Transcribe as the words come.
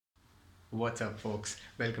What's up, folks?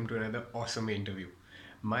 Welcome to another awesome interview.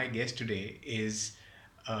 My guest today is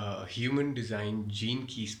a human design gene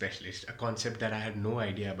key specialist, a concept that I had no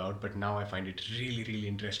idea about, but now I find it really, really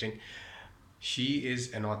interesting. She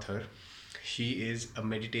is an author, she is a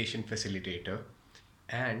meditation facilitator,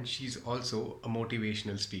 and she's also a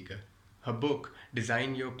motivational speaker. Her book,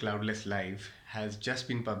 Design Your Cloudless Life, has just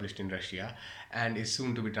been published in Russia and is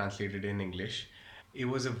soon to be translated in English. It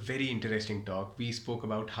was a very interesting talk. We spoke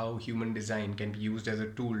about how human design can be used as a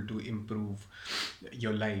tool to improve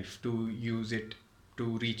your life, to use it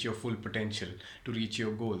to reach your full potential, to reach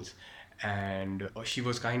your goals. And she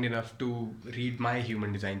was kind enough to read my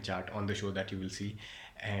human design chart on the show that you will see.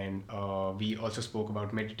 And we also spoke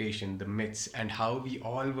about meditation, the myths, and how we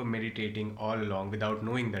all were meditating all along without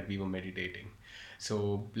knowing that we were meditating.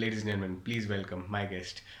 So, ladies and gentlemen, please welcome my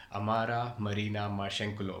guest, Amara Marina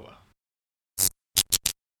Marshenkulova.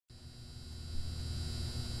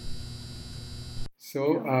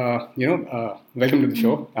 Welcome to the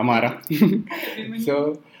show, Amara.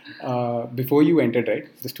 Before you entered, right,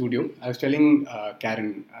 the studio, I was telling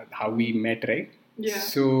Karen how we met, right? Yeah.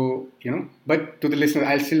 But to the listener,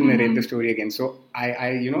 I'll still narrate the story again. So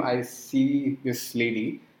I see this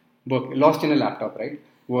lady lost in a laptop, right,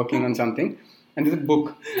 working on something, and there's a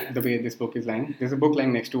book. The way this book is lying, there's a book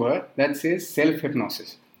lying next to her that says self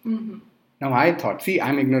hypnosis. Now I thought, see,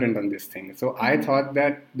 I'm ignorant on this thing. So I thought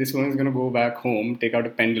that this woman is going to go back home, take out a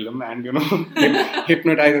pendulum, and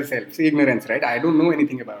hypnotize herself. See, ignorance, right? I don't know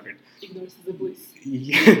anything about it. Ignorance is a bliss.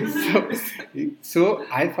 So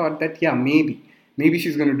I thought that maybe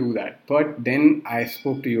she's going to do that. But then I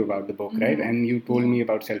spoke to you about the book, right? And you told me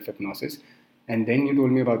about self hypnosis. And then you told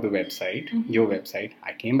me about the website, your website.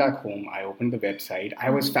 I came back home. I opened the website. I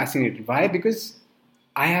was fascinated. Why? Because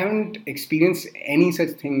I haven't experienced any such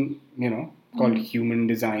thing, called human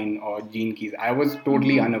design or gene keys. I was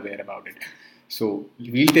totally unaware about it. So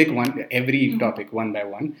we'll take every topic one by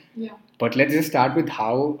one. Yeah. But let's just start with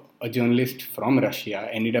how a journalist from Russia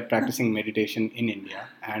ended up practicing meditation in India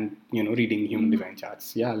and reading human design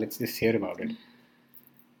charts. Yeah, let's just hear about it.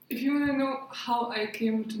 If you want to know how I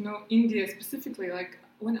came to know India specifically, like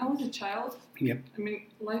when I was a child, Yep. I mean,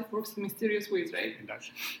 life works in mysterious ways, right? It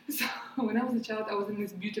does. So when I was a child, I was in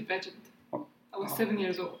this beauty pageant. Oh. I was 7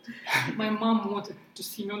 years old. My mom wanted to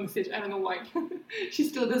see me on the stage. I don't know why. She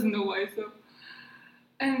still doesn't know why.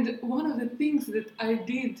 And one of the things that I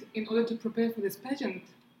did in order to prepare for this pageant,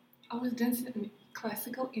 I was dancing in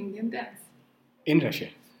classical Indian dance. In Russia?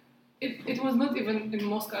 It was not even in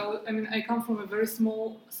Moscow. I mean, I come from a very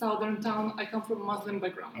small southern town. I come from a Muslim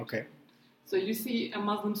background. Okay. So you see a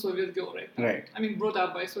Muslim Soviet girl, right? Right. I mean, brought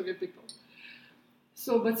up by Soviet people.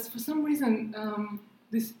 So, but for some reason,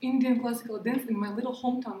 this Indian classical dance in my little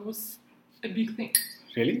hometown was a big thing.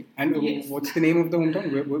 Really? And Yes. what's the name of the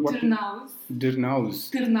hometown? Tirnaus.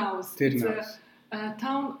 Tirnaus. It's a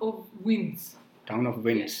town of winds. Town of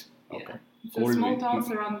winds. Yeah. Okay. It's a small town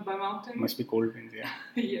surrounded by mountains. Must be cold winds, yeah.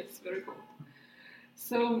 Yes, very cold.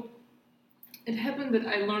 So it happened that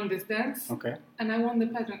I learned this dance. Okay. And I won the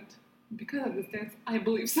pageant because of this dance. I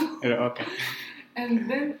believe so. Okay. And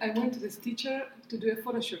then I went to this teacher to do a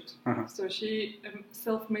photo shoot. Uh-huh. So she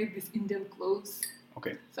self-made these Indian clothes.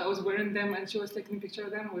 Okay. So I was wearing them and she was taking a picture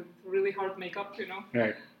of them with really hard makeup,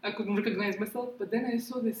 Right. I couldn't recognize myself. But then I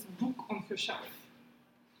saw this book on her shelf.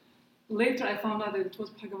 Later I found out that it was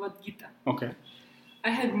Bhagavad Gita. Okay. I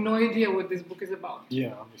had no idea what this book is about.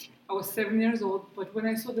 Yeah, obviously. I was 7 years old, but when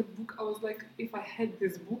I saw the book, I was like, if I had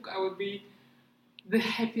this book, I would be the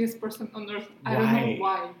happiest person on earth. I don't know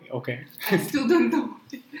why. Okay. I still don't know.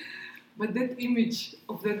 But that image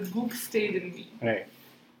of that book stayed in me. Right.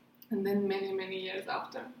 And then many, many years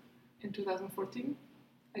after, in 2014,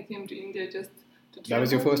 I came to India just to travel. That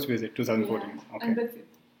was your first visit, 2014. Yeah. Okay. And that's it.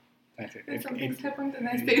 That's it. And some things happened and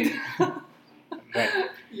I stayed. Right.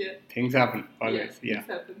 Yeah. Things happen always. Yeah. Things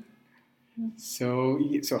happen.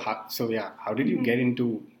 How did you get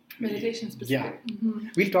into Meditation specifically. Yeah.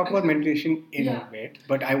 We'll talk about meditation in a bit,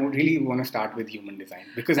 but I would really want to start with human design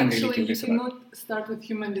because I'm really curious about it. Actually, you cannot start with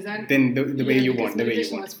human design. Then the way you want,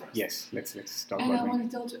 Was first. Yes, let's talk and about I want to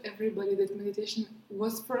tell to everybody that meditation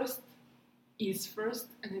was first, is first,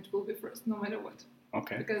 and it will be first, no matter what.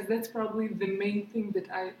 Okay. Because that's probably the main thing that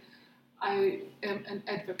I am an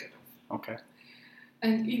advocate of. Okay.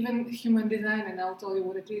 And even human design, and I'll tell you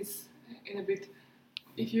what it is in a bit.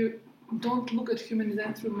 If you don't look at human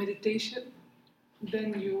design through meditation,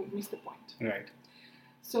 then you miss the point. Right.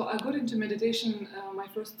 So I got into meditation. My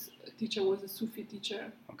first teacher was a Sufi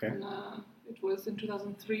teacher. Okay. And, it was in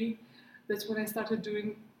 2003. That's when I started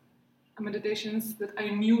doing meditations that I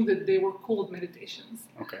knew that they were called meditations.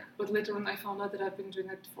 Okay. But later on I found out that I've been doing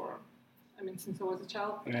it for I mean, since I was a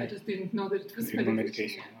child, but I Right. just didn't know that it was You know,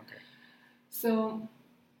 meditation. meditation. Okay. So,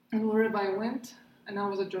 and wherever I went, and I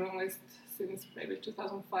was a journalist since maybe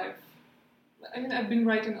 2005. I mean, I've been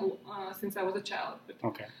writing since I was a child, but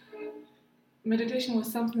Okay. meditation was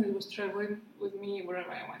something that was traveling with me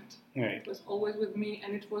wherever I went. Right. It was always with me,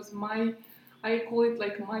 and it was I call it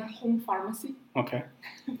like my home pharmacy. Okay.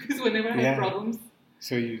 Because whenever I had problems,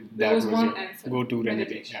 so there was one your answer. go-to remedy.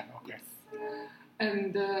 Meditation. Yeah. Okay. Yes.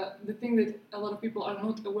 And the thing that a lot of people are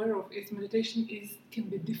not aware of is meditation can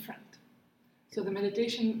be different. So the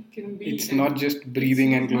meditation can be... It's not just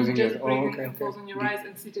breathing and closing your eyes. Breathing and closing your eyes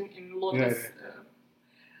and sitting in lotus. Right.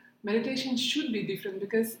 Meditation should be different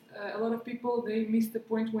because a lot of people, they miss the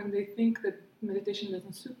point when they think that meditation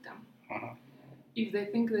doesn't suit them. Uh-huh. If they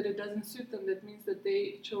think that it doesn't suit them, that means that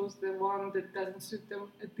they chose the one that doesn't suit them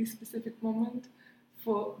at this specific moment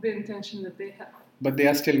for the intention that they have. But they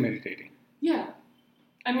are still meditating. Yeah.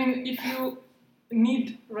 I mean, if you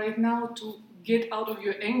need right now to get out of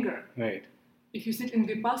your anger, right. If you sit in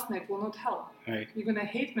Vipassana, it will not help. Right. You're going to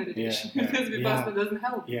hate meditation yeah, because Vipassana doesn't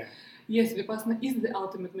help. Yeah. Yes, Vipassana is the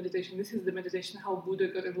ultimate meditation. This is the meditation how Buddha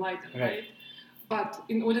got enlightened, right? But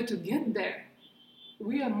in order to get there,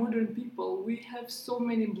 we are modern people. We have so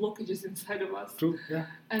many blockages inside of us. True, yeah.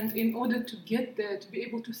 And in order to get there, to be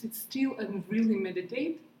able to sit still and really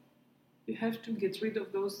meditate, you have to get rid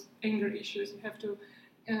of those anger issues. You have to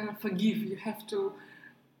forgive. You have to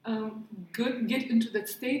get into that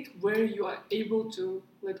state where you are able to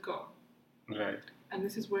let go. Right. And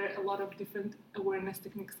this is where a lot of different awareness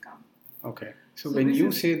techniques come. Okay. So when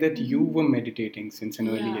you say that you were meditating since an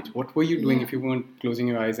early age, what were you doing if you weren't closing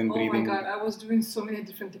your eyes and breathing? Oh my God, I was doing so many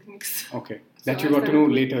different techniques. Okay. That you got to know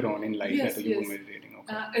later on in life that you were meditating.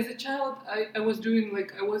 Okay. As a child, I was doing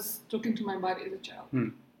I was talking to my body as a child.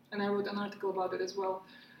 And I wrote an article about it as well.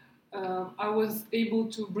 I was able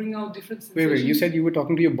to bring out different sensations. Wait, you said you were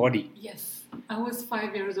talking to your body? Yes. I was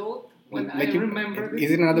 5 years old when I remember this.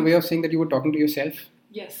 Is it another way of saying that you were talking to yourself?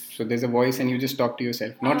 Yes. So there's a voice and you just talk to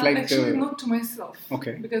yourself? Not like actually, not to myself.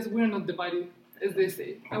 Okay. Because we're not the body, as they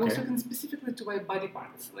say. Okay. I was talking specifically to my body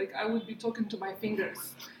parts. Like I would be talking to my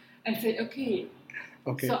fingers and say, okay.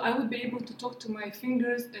 So I would be able to talk to my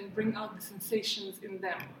fingers and bring out the sensations in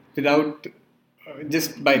them. Without...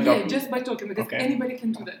 just by talking? Yeah, just by talking, because anybody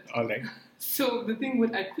can do that. All right. So the thing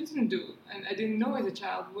what I couldn't do, and I didn't know as a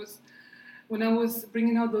child, was when I was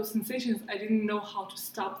bringing out those sensations, I didn't know how to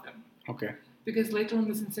stop them. Okay. Because later on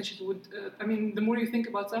the sensations would, the more you think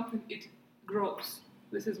about something, it grows.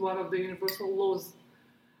 This is one of the universal laws.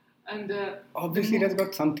 And obviously it has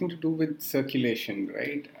got something to do with circulation,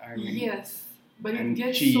 right? Yes, but it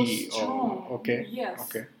gets so strong. Yes.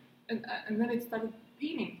 Okay. And then it started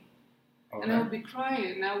paining. And I would be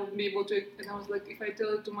crying, and I would be able to, and I was like, if I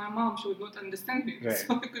tell it to my mom, she would not understand me,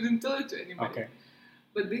 so I couldn't tell it to anybody. Okay.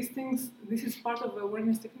 But these things, this is part of the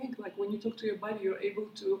awareness technique. Like when you talk to your body, you're able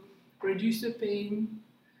to reduce your pain,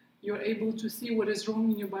 you're able to see what is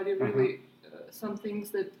wrong in your body, really, some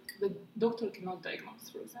things that the doctor cannot diagnose,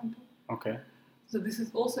 for example. Okay. So this is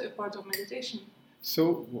also a part of meditation.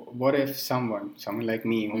 So what if someone like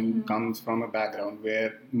me, who comes from a background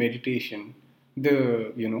where meditation,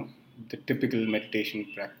 the typical meditation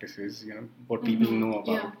practices, what people know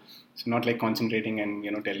about. So not like concentrating and,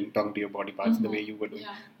 talking to your body parts the way you were doing.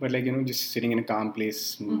 But like, just sitting in a calm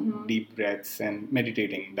place, deep breaths and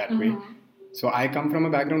meditating that way. So I come from a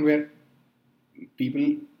background where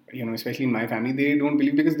people, especially in my family, they don't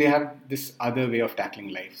believe because they have this other way of tackling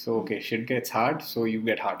life. So, okay, shit gets hard, so you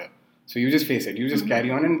get harder. So you just face it, you just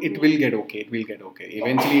carry on and it will get okay,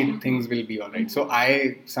 Eventually things will be alright. So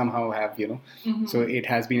I somehow have, so it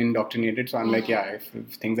has been indoctrinated. So I'm like, if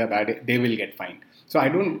things are bad, they will get fine. So I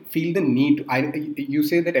don't feel the need you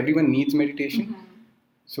say that everyone needs meditation.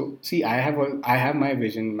 So see, I have my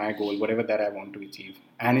vision, my goal, whatever that I want to achieve.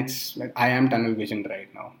 And it's like, I am tunnel vision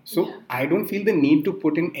right now. So I don't feel the need to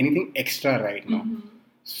put in anything extra right now.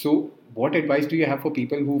 So what advice do you have for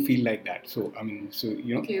people who feel like that? So,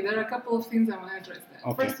 Okay, there are a couple of things I want to address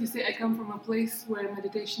there. Okay. First, you say I come from a place where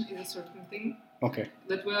meditation is a certain thing. Okay.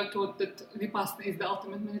 That we are taught that Vipassana is the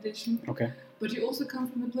ultimate meditation. Okay. But you also come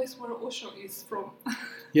from the place where Osho is from.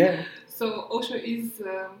 Yeah. So Osho is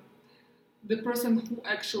the person who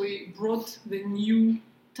actually brought the new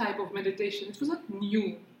type of meditation. It was not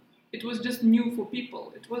new. it was just new for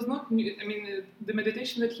people. It was not new. I mean, the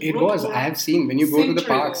meditation that he It brought was. I have seen when you go to the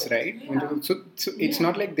century parks, ago. right? Yeah. So it's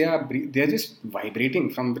not like they're just vibrating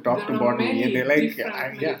from the top There to are bottom. many Yeah, they're like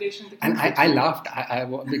different yeah. meditation And techniques. I laughed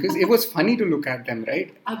because it was funny to look at them,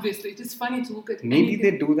 right? Obviously, it is funny to look at. Maybe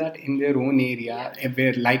anything. they do that in their own area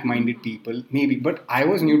where like-minded people. Maybe, but I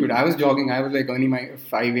was new to it. I was jogging. I was like earning my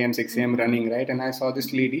 5 a.m., 6 a.m. running, right? And I saw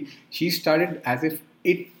this lady. She started as if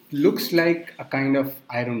it looks like a kind of,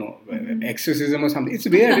 I don't know, exorcism or something. It's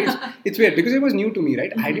weird. It's weird because it was new to me,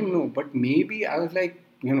 right? I didn't know, but maybe I was like,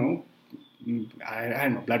 I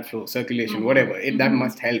don't know, blood flow, circulation, whatever. That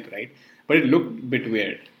must help, right? But it looked a bit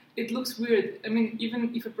weird. It looks weird. I mean,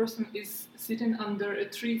 even if a person is sitting under a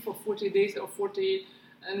tree for 40 days or 40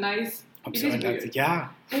 nights, Absurd. it is weird. Yeah.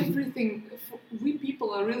 Everything. We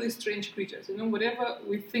people are really strange creatures. Whatever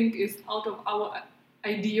we think is out of our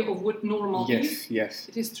idea of what normal is. Yes.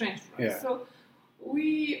 It is strange for us. Yeah. So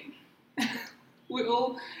we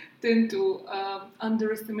all tend to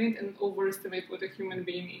underestimate and overestimate what a human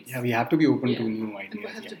being is. Yeah, we have to be open to new ideas. And we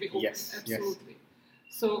have to be open. Yes. Absolutely.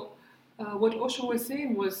 So what Osho was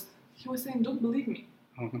saying was, he was saying, don't believe me.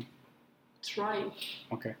 Try.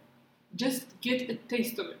 Okay. Just get a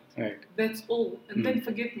taste of it. Right. That's all. And then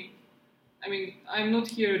forget me. I mean, I'm not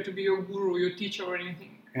here to be your guru, your teacher or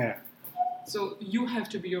anything. Yeah. So you have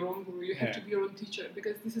to be your own guru. You have to be your own teacher,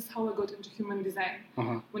 because this is how I got into human design.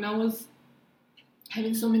 When I was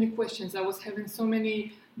having so many questions, I was having so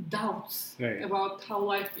many doubts about how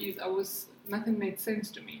life is. Nothing made sense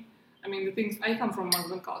to me. I mean, the things, I come from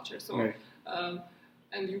Muslim culture, so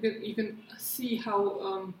and you can see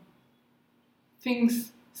how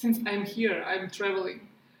things, since I'm here, I'm traveling,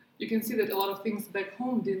 you can see that a lot of things back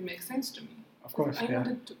home didn't make sense to me. Of course, I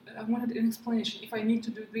wanted an explanation. If I need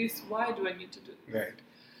to do this, why do I need to do this? Right.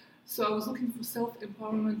 So I was looking for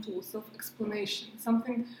self-empowerment tools, self-explanation,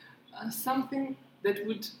 something that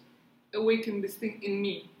would awaken this thing in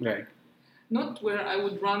me. Right. Not where I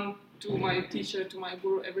would run to my teacher, to my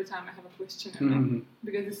guru every time I have a question,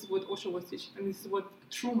 because this is what Osho was teaching, and this is what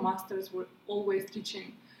true masters were always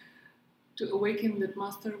teaching, to awaken that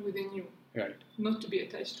master within you. Right. Not to be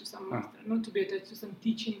attached to some master, not to be attached to some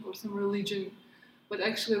teaching or some religion, but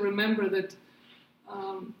actually remember that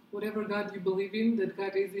whatever God you believe in, that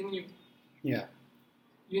God is in you. Yeah.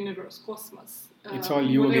 Universe, cosmos. It's all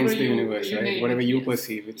you against the universe, right? Whatever you yes,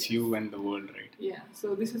 perceive, it's you and the world, right? Yeah,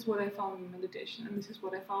 so this is what I found in meditation, and this is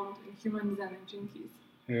what I found in human design and Gene Keys.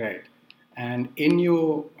 Right. And in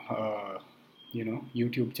your,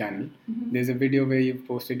 YouTube channel, there's a video where you've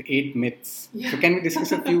posted 8 myths. Yeah. So can we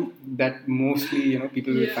discuss a few that mostly,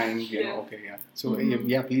 people will find, okay, yeah. So,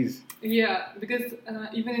 please. Yeah, because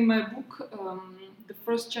even in my book, the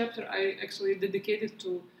first chapter I actually dedicated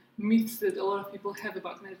to myths that a lot of people have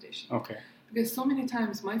about meditation. Okay. Because so many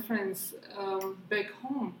times my friends back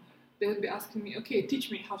home, they would be asking me, okay, teach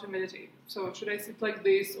me how to meditate. So should I sit like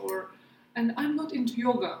this? And I'm not into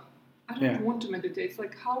yoga. I don't want to meditate. It's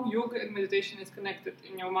like how yoga and meditation is connected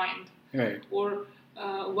in your mind. Right. Or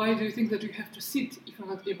why do you think that you have to sit if you're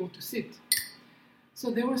not able to sit?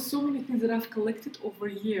 So there were so many things that I've collected over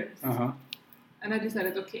years. And I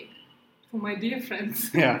decided, okay, for my dear friends,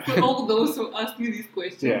 for all those who ask me these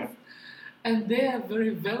questions, and they are very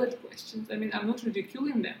valid questions. I mean, I'm not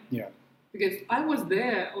ridiculing them. Yeah. Because I was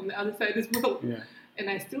there on the other side as well. Yeah. And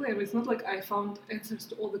I still am. It's not like I found answers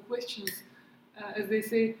to all the questions. As they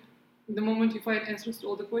say, the moment you find answers to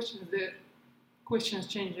all the questions, the questions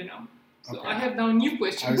change, So I have now new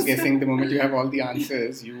questions. I was guessing the moment you have all the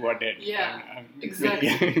answers, you are dead. Yeah,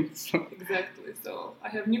 exactly. Exactly. So I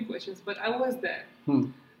have new questions, but I was there.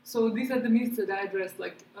 So these are the myths that I addressed,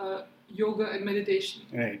 like yoga and meditation.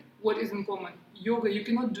 Right. What is in common? Yoga, you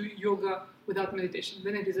cannot do yoga without meditation.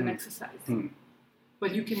 Then it is an exercise.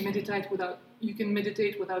 But you can meditate without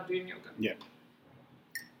doing yoga. Yeah.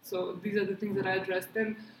 So these are the things that I addressed.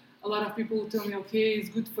 Then a lot of people tell me, okay, it's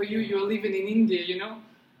good for you. You're living in India,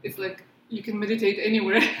 It's like you can meditate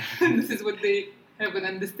anywhere. This is what they have an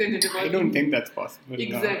understanding about. I don't think that's possible.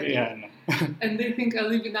 Exactly. No. Yeah, no. And they think I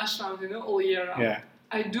live in ashrams, all year round. Yeah.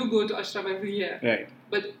 I do go to ashram every year. Right.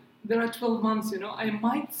 But there are 12 months, I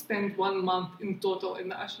might spend 1 month in total in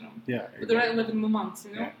the ashram. Yeah. But there are 11 more months,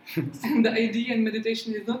 Yeah. And the idea in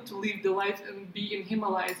meditation is not to live the life and be in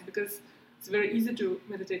Himalayas, because it's very easy to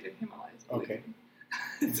meditate in Himalayas. Okay.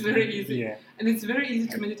 It's very easy. Yeah. And it's very easy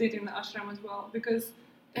to meditate in the ashram as well, because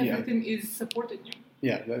everything is supporting you.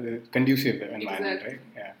 Yeah, the conducive environment, right?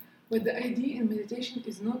 Yeah. But the idea in meditation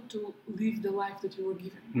is not to live the life that you were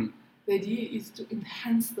given. The idea is to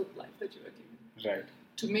enhance the life that you are given. Right.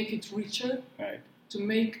 To make it richer. Right. To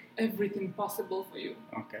make everything possible for you.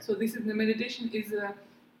 Okay. So this is the meditation is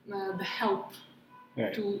the help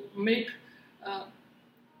Right. to make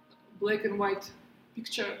black and white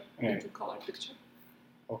picture Right. into color picture.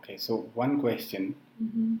 Okay, so one question.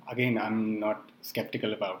 Mm-hmm. Again, I'm not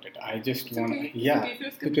skeptical about it. I just It's want, okay. yeah, It's okay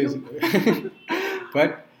if you're because, skeptical.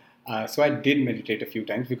 but so I did meditate a few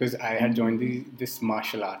times because I had joined Mm-hmm. this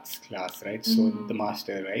martial arts class, right? So the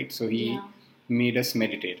master, right? So he Yeah. made us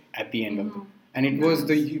meditate at the end of the, Mhm. and it was Nice.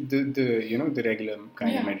 the you know the regular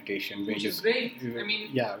kind of Yeah. meditation where Which you is great. I mean,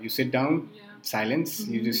 yeah, you sit down, yeah. silence,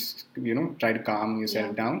 you Mhm. just try to calm yourself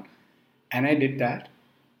Yeah. down, and I did that,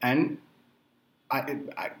 and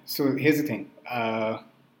so here's the thing.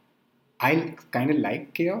 I kind of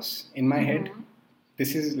like chaos in my head. Mhm.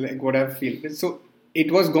 This is like what I feel. So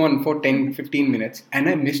it was gone for 10, 15 minutes and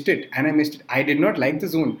I missed it. And I missed it. I did not like the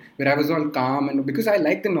zone where I was all calm and because I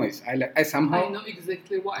like the noise. I somehow, I know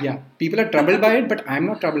exactly why. yeah, people are troubled by it, but I'm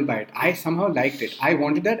not troubled by it. I somehow liked it. I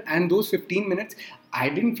wanted that. And those 15 minutes, I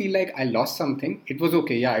didn't feel like I lost something. It was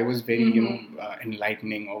okay. Yeah, it was very,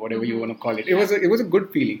 enlightening or whatever you want to call it. Yeah. It was a good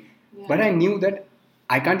feeling. Yeah. But I knew that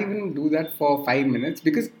I can't even do that for 5 minutes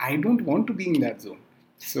because I don't want to be in that zone.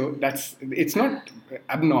 So it's not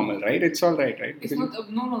abnormal, right? It's all right, right? It's not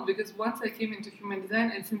abnormal because once I came into human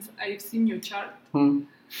design and since I've seen your chart,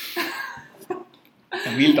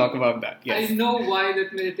 And we'll talk about that. Yes. I know why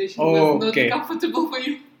that meditation was not Okay. comfortable for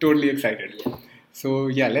you. Totally excited. Yeah. So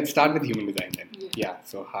yeah, let's start with human design then. Yeah.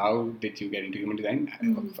 So how did you get into human design?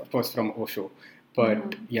 Mhm. Of course from Osho.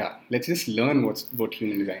 But yeah, let's just learn what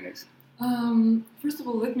human design is. First of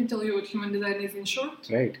all, let me tell you what human design is in short.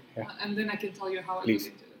 Right. Yeah. And then I can tell you how I Please.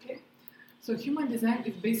 look into it, okay? So human design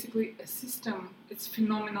is basically a system, it's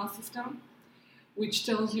phenomenal system, which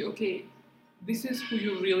tells you, okay, this is who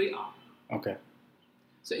you really are. Okay.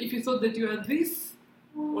 So if you thought that you are this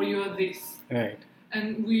or you are this, Right.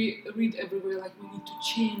 and we read everywhere like we need to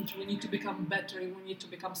change, we need to become better, we need to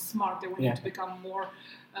become smarter, we need to become more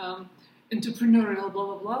entrepreneurial, blah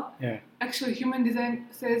blah blah. Yeah. Actually, human design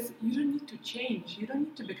says you don't need to change, you don't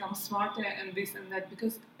need to become smarter and this and that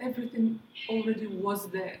because everything already was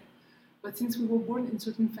there. But since we were born in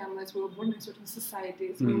certain families, we were born in certain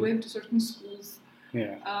societies, we went to certain schools,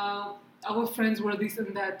 our friends were this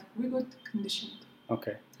and that, we got conditioned.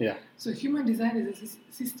 Okay. Yeah. So human design is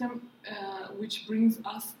a system which brings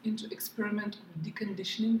us into experiment of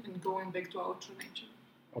deconditioning and going back to our true nature.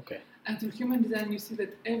 Okay. And through human design, you see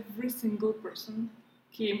that every single person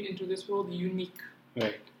came into this world unique.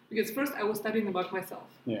 Right. Because first I was studying about myself.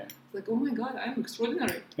 Yeah. It's like, oh my God, I'm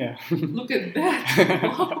extraordinary. Yeah. Look at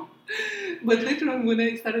that. Wow. But later on, when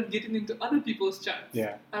I started getting into other people's charts,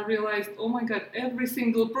 I realized, oh my God, every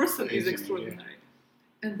single person is extraordinary.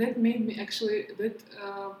 And that made me actually,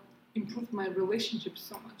 improved my relationships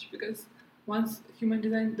so much. Because once human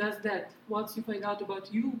design does that, once you find out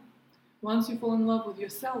about you, once you fall in love with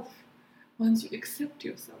yourself, once you accept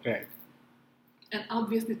yourself, right, and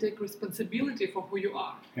obviously take responsibility for who you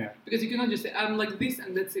are. Yeah. Because you cannot just say, I'm like this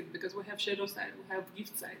and that's it, because we have shadow side, we have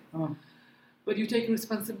gift side. Oh. But you take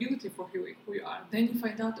responsibility for who you are. Then you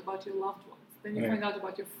find out about your loved ones. Then you find out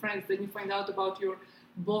about your friends. Then you find out about your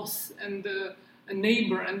boss and a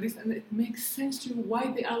neighbor and this. And it makes sense to you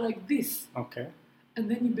why they are like this. Okay. And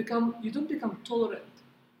then you don't become tolerant.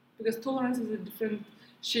 Because tolerance is a different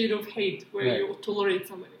shade of hate where you tolerate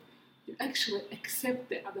somebody. You actually accept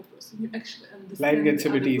the other person. You actually understand. Life gets a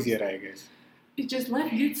bit easier, person. I guess. It just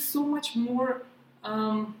life gets so much more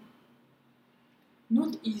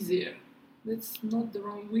not easier. That's not the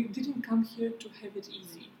wrong. We didn't come here to have it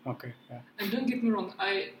easy. Okay. Yeah. And don't get me wrong.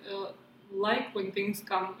 I like when things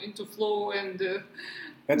come into flow and.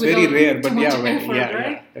 That's very rare, but effort, right?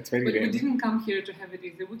 Yeah, that's very but rare. We didn't come here to have it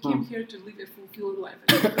easy. We came here to live a fulfilled life.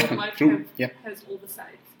 And a fulfilled life has all the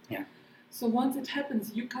sides. Yeah. So once it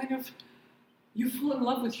happens, you fall in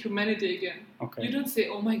love with humanity again. Okay. You don't say,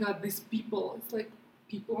 "Oh my God, these people." It's like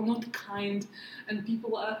people are not kind, and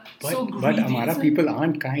people are so greedy. But Amara, people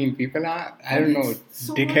aren't kind. People are, I don't know,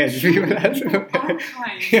 so dickheads. People are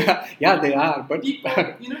kind. Yeah, they are. But people,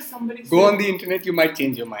 somebody. Go on the internet, you might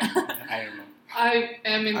change your mind. I don't know. I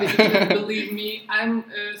am in the internet, believe me. I'm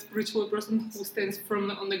a spiritual person who stands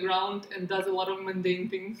firmly on the ground and does a lot of mundane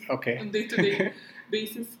things on day-to-day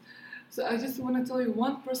basis. So I just want to tell you,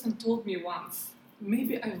 one person told me once,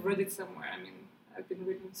 maybe I've read it somewhere, I mean, I've been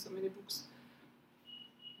reading so many books.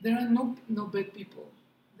 There are no bad people.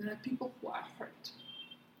 There are people who are hurt.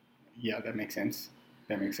 Yeah, that makes sense.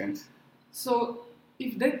 So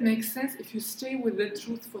if that makes sense, if you stay with the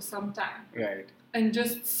truth for some time. Right. And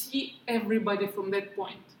just see everybody from that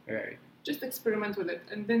point. Right. Just experiment with it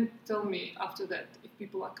and then tell me after that if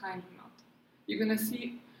people are kind or not. You're going to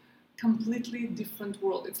see completely different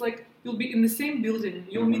world. It's like you'll be in the same building,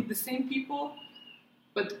 you'll meet the same people,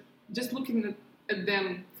 but just looking at them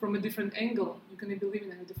from a different angle, you're going to be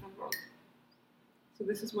living in a different world. So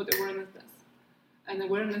this is what awareness does. And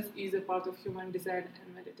awareness is a part of human design and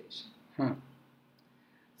meditation.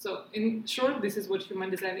 So in short, this is what human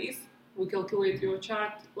design is. We calculate your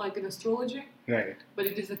chart like in astrology. Right. But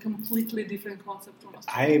it is a completely different concept from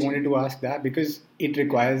astrology. I wanted to ask that because it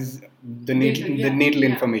requires the natal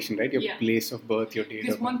information, right? Your place of birth, your date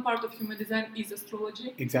because of birth. One part of human design is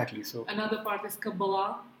astrology. Exactly. So another part is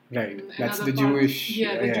Kabbalah. Right. That's the part, Jewish...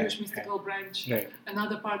 Jewish mystical branch. Right.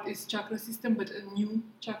 Another part is chakra system, but a new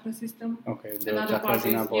chakra system. Okay. The another chakras part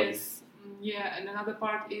in is, our body. and another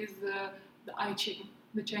part is the I Ching,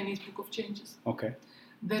 the Chinese Book of Changes. Okay.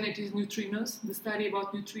 Then it is neutrinos, the study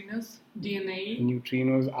about neutrinos, DNA.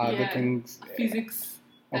 Neutrinos are the things... Physics.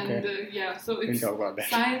 Okay. And so it's we'll talk about that.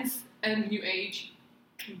 Science and New Age.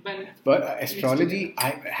 But astrology,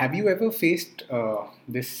 have you ever faced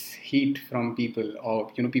this heat from people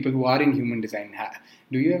or people who are in human design?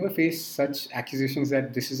 Do you ever face such accusations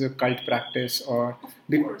that this is a cult practice or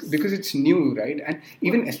because it's new, right? And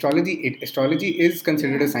even astrology is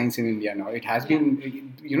considered a science in India now. It has been,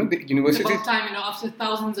 the universities. It's about time, after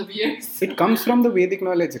thousands of years. It comes from the Vedic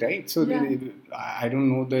knowledge, right? So I don't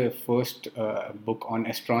know the first book on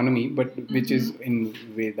astronomy, but which is in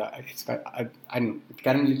Veda. I don't know.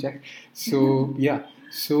 Currently check. So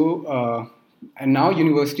and now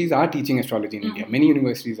universities are teaching astrology in India. Many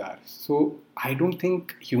universities are. So I don't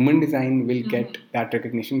think human design will get that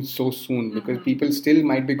recognition so soon because people still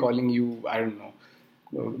might be calling you, I don't know,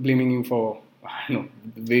 blaming you for, I don't know,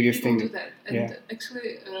 various things. People do that. And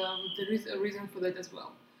actually, there is a reason for that as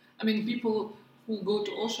well. I mean, people who go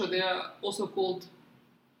to Osho, they are also called...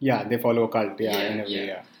 Yeah, they follow a cult. In a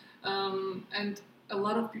way. And a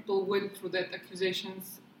lot of people went through that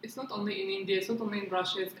accusations. It's not only in India, it's not only in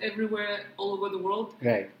Russia, it's everywhere, all over the world.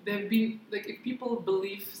 Right. They've been, if people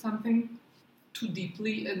believe something too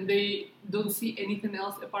deeply and they don't see anything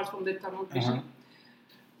else apart from their tunnel vision,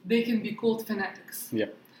 they can be called fanatics. Yeah.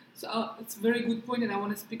 So it's a very good point, and I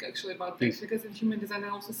want to speak actually about this because in human design I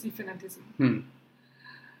also see fanaticism.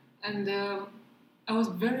 And I was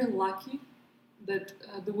very lucky that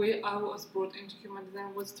the way I was brought into human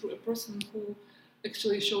design was through a person who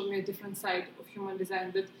actually showed me a different side of human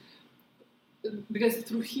design. Because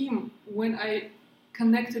through him, when I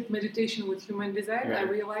connected meditation with human design, I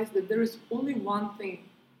realized that there is only one thing.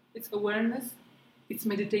 It's awareness, it's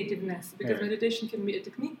meditativeness. Because meditation can be a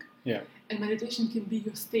technique, and meditation can be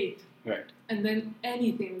your state. Right. And then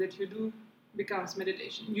anything that you do becomes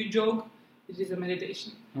meditation. You jog, it is a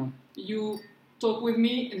meditation. You talk with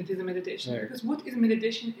me, and it is a meditation. Right. Because what is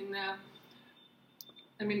meditation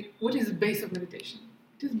what is the base of meditation?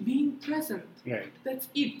 It is being present. Right. That's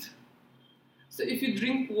it. So if you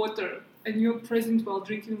drink water and you're present while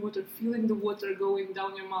drinking water, feeling the water going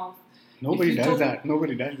down your mouth. Nobody does that.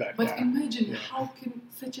 But imagine how can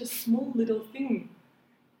such a small little thing,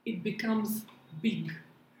 it becomes big.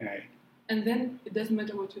 Right. And then it doesn't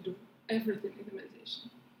matter what you do. Everything is a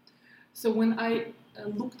meditation. So when I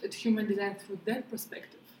looked at human design through that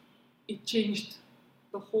perspective, it changed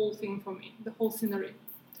the whole thing for me, the whole scenery.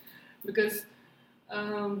 Because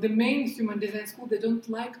the main human design school, they don't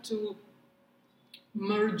like to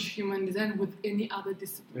merge human design with any other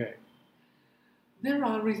discipline. Right. There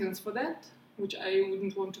are reasons for that, which I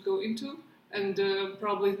wouldn't want to go into, and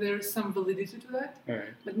probably there's some validity to that.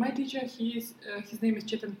 Right. But my teacher, his name is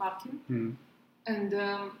Chetan Parkin, and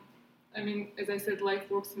as I said, life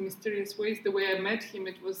works in mysterious ways. The way I met him,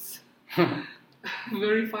 it was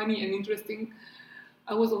very funny and interesting.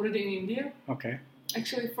 I was already in India. Okay.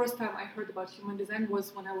 Actually, first time I heard about human design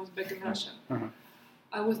was when I was back in Russia.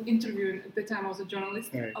 I was interviewing, at the time I was a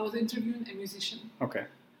journalist, I was interviewing a musician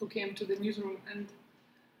who came to the newsroom, and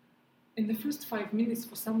in the first 5 minutes,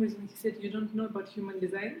 for some reason, he said, "You don't know about human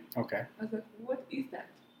design?" Okay. I was like, "What is that?"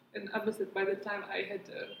 And obviously, by the time I had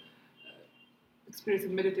experience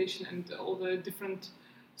in meditation and all the different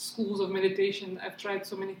schools of meditation, I've tried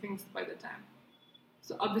so many things by the time.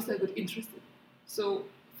 So obviously, I got interested. So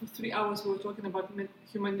for 3 hours, we were talking about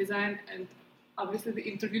human design, and obviously, the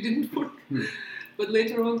interview didn't work. But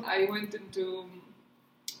later on, I went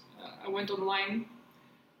online.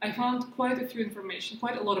 I found quite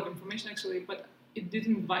a lot of information actually, but it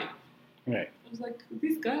didn't vibe. Right. I was like,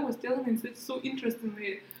 this guy was telling me it's so interesting,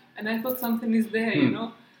 and I thought something is there,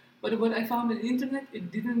 But what I found on the internet,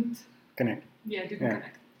 it didn't connect. Yeah, it didn't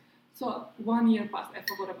connect. So 1 year passed, I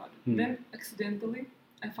forgot about it. Then accidentally,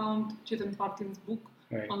 I found Chetan Parkin's book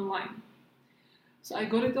online. So I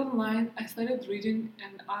got it online, I started reading,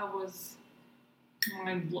 and I was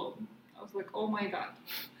mind blown. I was like, oh my god,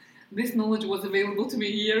 this knowledge was available to me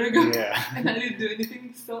a year ago, Yeah. and I didn't do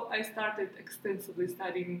anything. So I started extensively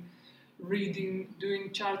studying, reading,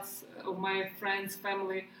 doing charts of my friends,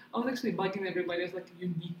 family. I was actually bugging everybody. I was like, you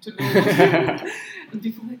need to know. And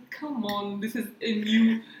people were like, come on, this is a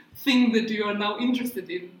new thing that you are now interested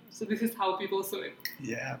in. So this is how people saw it.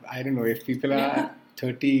 Yeah, I don't know if people Yeah. are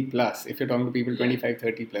 30 plus, if you're talking to people Yeah. 25,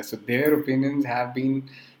 30 plus, so their opinions have been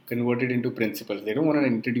converted into principles. They don't want to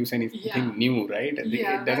introduce anything Yeah. new, right? Yeah, It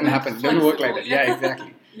they're doesn't not happen. It doesn't work like flexible, that. yeah. Yeah,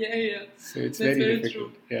 exactly. Yeah. So it's That's very very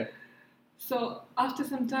difficult. true. Yeah. So after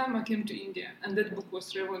some time, I came to India, and that book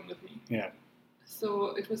was traveling with me. Yeah.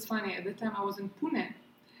 So it was funny. At the time, I was in Pune,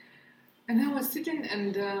 and I was sitting,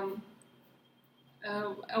 and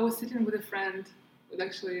I was sitting with a friend, with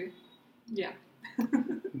actually, yeah,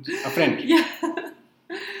 A friend. yeah.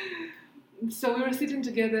 So we were sitting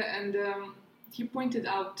together, and he pointed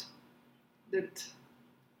out that,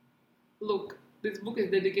 look, this book is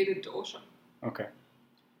dedicated to Osho, Okay.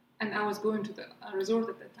 and I was going to the resort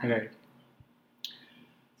at that time. Right.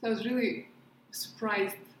 So I was really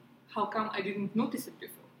surprised how come I didn't notice it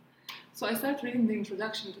before. So I started reading the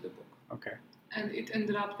introduction to the book, Okay. and it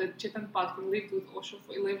ended up that Chetan Patkin lived with Osho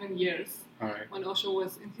for 11 years All right. when Osho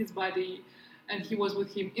was in his body, and he was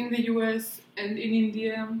with him in the US and in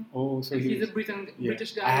India. Oh, so And he's he's a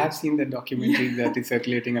British guy. I have seen the documentary that is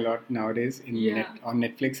circulating a lot nowadays on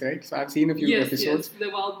Netflix, right? So I've seen a few episodes. Yes, the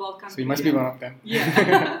Wild Country. So he must be one of them.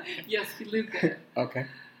 Yeah. Yes, he lived there. Okay.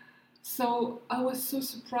 So I was so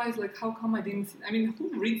surprised, like, how come I didn't see? I mean, who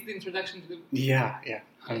reads the introduction to the book? Yeah.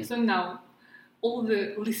 So now, all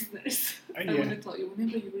the listeners, I Yeah. want to tell you,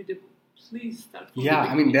 whenever you read a book, please start from Yeah,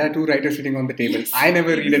 the I mean, there are two writers sitting on the table. Yes, I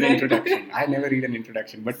never read an exactly.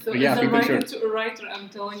 introduction. But So yeah, as a people writer should. to a writer, I'm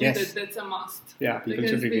telling Yes. you that's a must. Yeah, people Because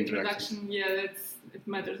should read the introductions. introduction, it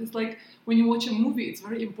matters. It's like when you watch a movie, it's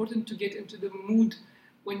very important to get into the mood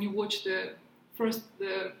when you watch the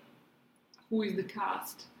who is the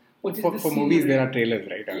cast. What is the For movies, scenery. there are trailers,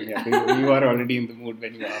 right? I mean, yeah, you are already in the mood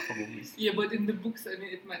when you are for movies. Yeah, but in the books, I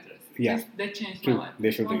mean, it matters. Yeah. That changed True. my life.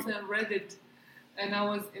 They should Once read. I read it, and I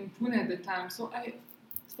was in Pune at the time, so I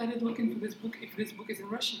started looking for this book, if this book is in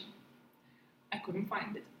Russian. I couldn't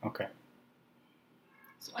find it. Okay.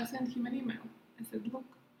 So I sent him an email. I said, look,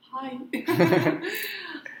 hi,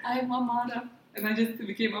 I'm Amara. And I just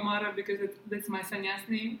became Amara because that's my sannyas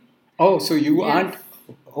name. Oh, so you Yes. aren't...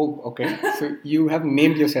 Oh, okay. So you have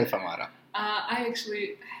named yourself Amara. I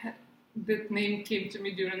actually, that name came to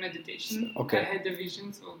me during meditation. Okay. I had a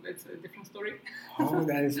vision, so that's a different story. Oh,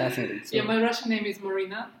 that is fascinating. So, Yeah, my Russian name is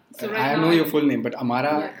Marina. So right I now know your full name, but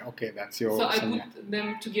Amara, Yeah. okay, that's your So I sanya. put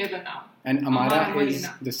them together now. And Amara Amara, is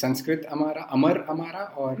Marina. the Sanskrit Amara?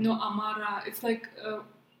 Amara or... No, Amara, it's like,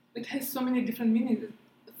 it has so many different meanings.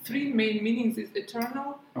 3 main meanings is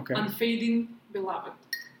eternal, Okay. unfading, beloved.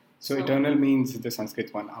 So eternal means the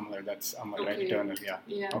Sanskrit one, Amar. That's Amar, right? Okay. Eternal, yeah.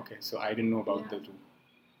 Yeah. Okay, so I didn't know about Yeah. the two.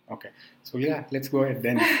 Okay, so yeah, let's go ahead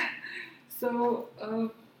then. So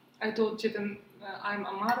I told Chetan, I'm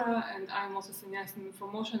Amara and I'm also sannyasin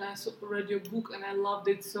from Osho, and I read your book and I loved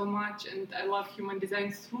it so much, and I love human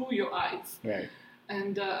design through your eyes. Right,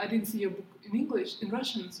 And I didn't see your book in English, in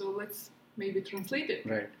Russian, so let's maybe translate it.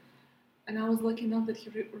 right. And I was lucky enough that he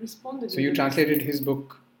responded. So in you the translated next- his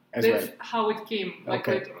book as That's well. how it came, like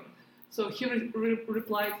Okay. later on. So he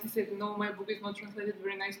replied, he said, no, my book is not translated,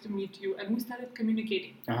 very nice to meet you. And we started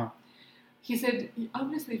communicating. Uh-huh. He said,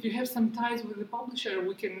 obviously, if you have some ties with the publisher,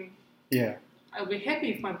 Yeah, I'll be happy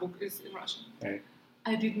if my book is in Russian. right.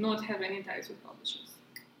 I did not have any ties with publishers.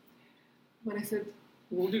 But I said,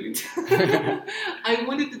 we'll do it. I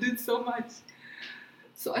wanted to do it so much.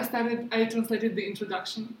 So I translated the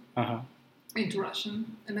introduction Uh-huh. into Russian,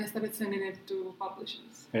 and I started sending it to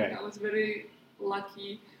publishers. Right. And I was very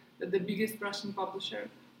lucky that the biggest Russian publisher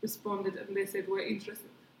responded, and they said, we're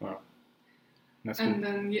interested. Wow. That's And cool.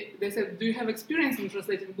 then they said, do you have experience in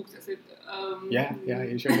translating books? I said, Yeah,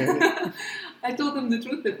 you should have it. I told them the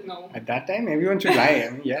truth that no, At that time, everyone should lie. I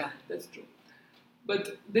mean, yeah. that's true.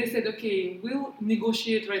 But they said, okay, we'll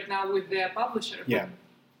negotiate right now with their publisher. But Yeah.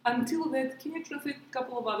 until that, can you translate a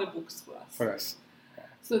couple of other books for us? For us.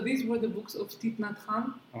 So these were the books of Thich Nhat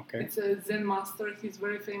Hanh. Okay. It's a Zen master. He's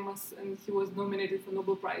very famous, and he was nominated for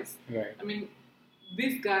Nobel Prize. Right. I mean,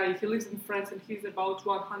 this guy, he lives in France, and he's about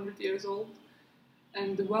 100 years old.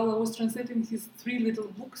 And while I was translating his 3 little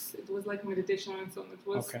books, it was like meditation and so on. It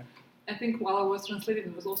was, Okay. I think, while I was translating,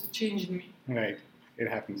 it was also changing me. Right. It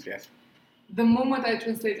happens, yes. The moment I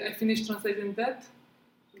finished translating that,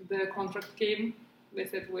 the contract came. They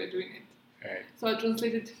said, we're doing it. Right. So I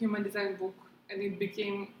translated Human Design book, and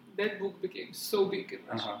that book became so big in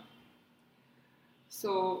Russia. Uh-huh.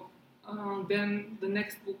 So then the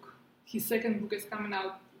next book, his second book is coming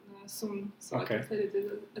out soon, so I translated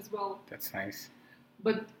it as well. That's nice.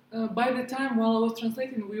 But by the time while I was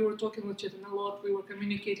translating, we were talking with Chetan a lot, we were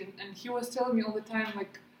communicating, and he was telling me all the time,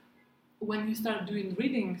 like, when you start doing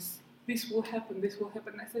readings, this will happen, this will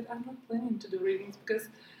happen. I said, I'm not planning to do readings, because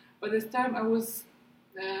by this time I was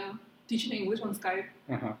teaching English on Skype,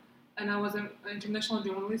 and I was an international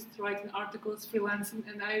journalist, writing articles, freelancing,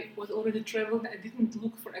 and I was already traveling. I didn't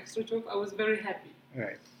look for extra job. I was very happy.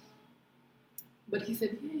 Right. But he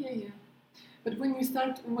said, yeah. But when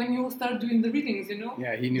you will start doing the readings, he knew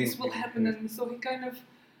this will happen. And so he kind of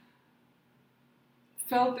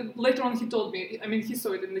felt it. Later on he told me, he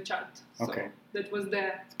saw it in the chart. So that was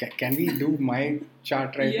there. Can we do my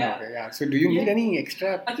chart right now? Yeah. So do you need any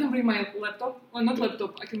extra? I can bring my laptop. Well, not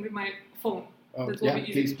laptop. I can bring my phone. Oh, that will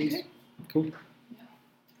be easy. Please. Okay? Cool. Yeah.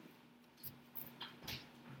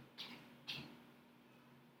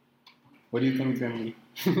 What do you think, Zanvi?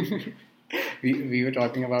 we were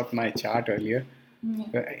talking about my chart earlier.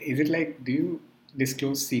 Is it like, do you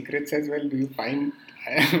disclose secrets as well? Do you find...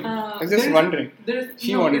 I was just wondering.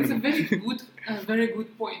 It's a very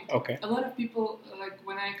good point. Okay. A lot of people, like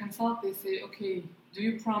when I consult, they say, okay, do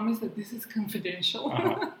you promise that this is confidential?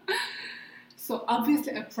 So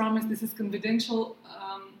obviously I promise this is confidential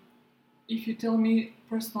if you tell me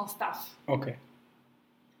personal stuff. Okay.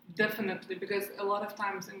 Definitely, because a lot of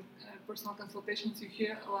times in personal consultations you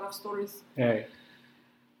hear a lot of stories. Right.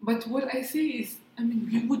 But what I say is,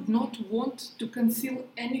 you would not want to conceal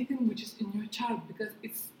anything which is in your chart, because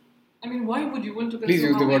it's, why would you want to conceal? Please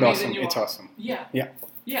use the word awesome. It's awesome. Yeah.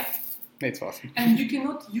 It's awesome. And you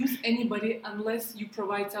cannot use anybody unless you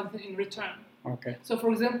provide something in return. Okay. So,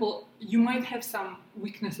 for example, you might have some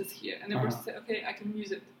weaknesses here, and the person says, okay, I can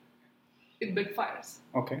use it. It backfires.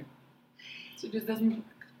 Okay. So it just doesn't work.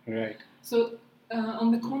 Right. So,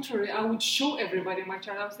 on the contrary, I would show everybody my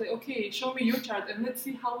chart. I would say, okay, show me your chart, and let's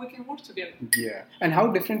see how we can work together. Yeah. And how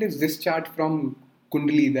different is this chart from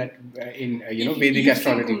Kundali that in Vedic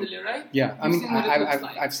astrology? You've seen Kundali, right? Yeah.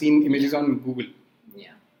 I've seen images on Google.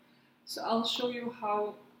 Yeah. So I'll show you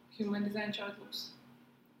how human design chart looks.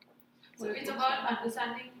 So it's about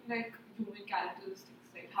understanding like human characteristics,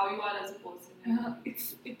 like how you are as a person.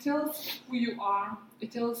 It tells who you are.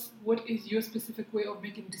 It tells what is your specific way of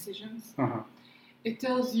making decisions. It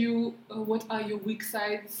tells you what are your weak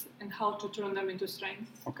sides and how to turn them into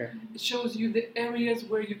strengths. Okay. It shows you the areas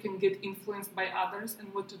where you can get influenced by others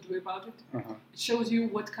and what to do about it. It shows you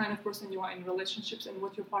what kind of person you are in relationships and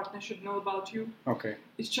what your partner should know about you. Okay.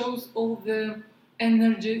 It shows all the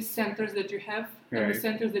energy centers that you have, right, and the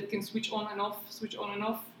centers that can switch on and off,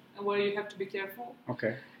 and where you have to be careful.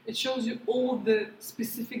 Okay. It shows you all the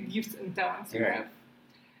specific gifts and talents you right, have.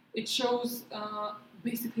 It shows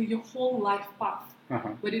basically your whole life path,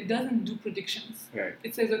 but it doesn't do predictions. Right.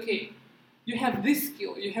 It says, okay, you have this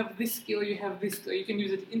skill, you have this skill, you have this skill. You can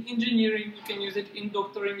use it in engineering, you can use it in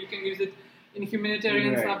doctoring, you can use it in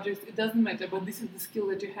humanitarian right, subjects. It doesn't matter, but this is the skill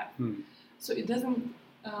that you have. So it doesn't.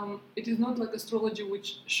 It is not like astrology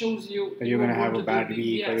which shows you that you're going to have a bad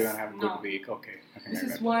week, yes, or you're going to have a good week. Okay. This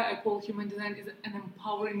is why I call human design is an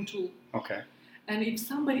empowering tool. Okay. And if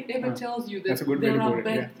somebody ever tells you that there are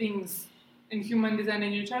bad things in human design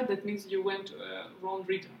in your chart, that means you went to a wrong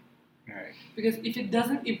reader. Right. Because if it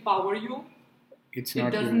doesn't empower you, it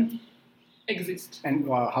doesn't exist. And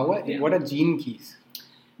what are gene keys?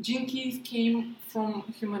 Gene keys came from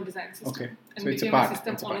human design system. Okay. And So it's became a part. a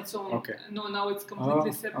system on its own. Okay. No, now it's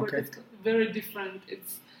completely separate. Okay. It's very different.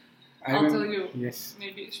 I'll tell you. Yes.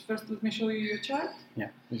 Maybe first let me show you your chart. Yeah,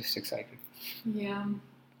 I'm just excited. Yeah.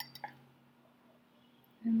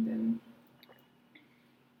 And then,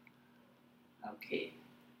 okay.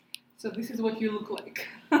 So this is what you look like.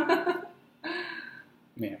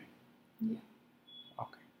 Yeah. Yeah.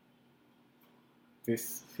 Okay.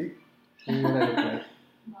 This, see? This is what I look like.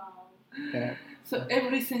 Wow. Yeah. So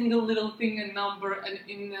every single little thing and number and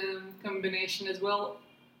in combination as well,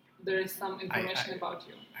 there is some information about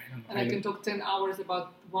you. I can talk 10 hours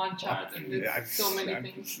about one chart and there's so many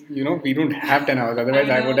things. We don't have 10 hours, otherwise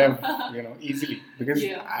I would have, easily. Because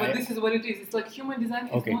but this is what it is. It's like human design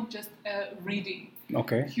is not just a reading.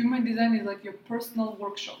 Okay. Human design is like your personal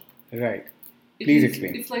workshop. Right. Please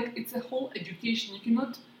explain. It's a whole education. You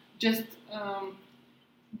cannot just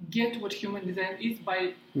get what human design is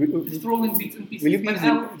by throwing bits and pieces. Will you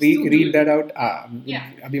please read that out?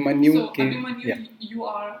 Abhimanyu. So Abhimanyu, you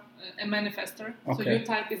are a manifestor. Okay. So your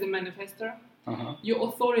type is a manifestor. Your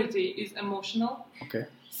authority is emotional. Okay.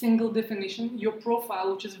 Single definition. Your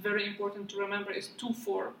profile, which is very important to remember, is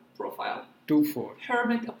 2-4 profile. 2-4.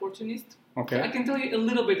 Hermit opportunist. Okay. So I can tell you a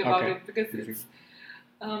little bit about it because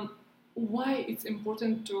why it's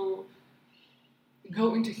important to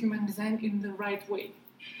go into human design in the right way.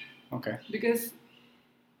 Okay. Because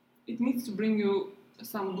it needs to bring you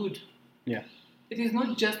some good. Yeah. It is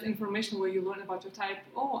not just information where you learn about your type.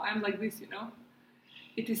 Oh, I'm like this,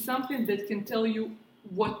 It is something that can tell you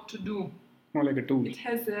what to do. More like a tool.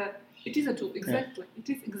 It is a tool, exactly. Yeah. It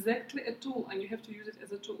is exactly a tool, and you have to use it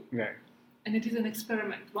as a tool. Right. And it is an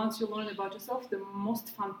experiment. Once you learn about yourself, the most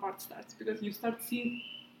fun part starts, because you start seeing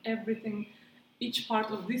everything, each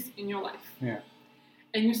part of this in your life. Yeah.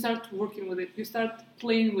 And you start working with it. You start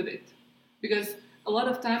playing with it, because a lot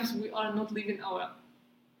of times we are not living our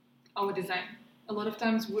design. A lot of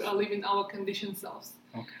times we are living our conditioned selves.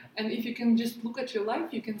 Okay. And if you can just look at your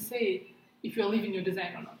life, you can say if you are living your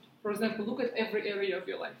design or not. For example, look at every area of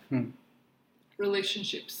your life.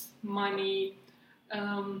 Relationships, money,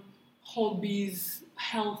 hobbies,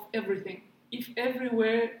 health, everything. If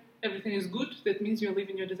everywhere everything is good, that means you're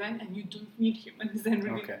living your design and you don't need human design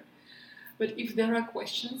really. Okay. But if there are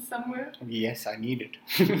questions somewhere... Yes, I need it.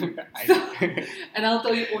 And I'll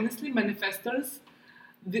tell you honestly, manifestors,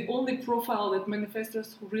 the only profile that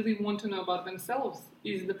manifestors who really want to know about themselves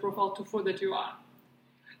is the profile 2-4 that you are.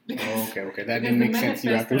 Because, okay. That didn't make sense.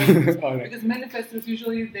 You have to... All right. Because manifestors,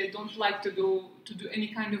 usually, they don't like to go to do any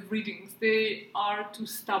kind of readings. They are too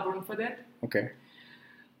stubborn for that. Okay.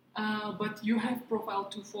 But you have profile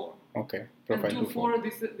 2-4. Okay. Profile and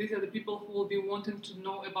 2-4, these are the people who will be wanting to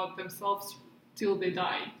know about themselves till they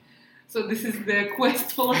die. So this is their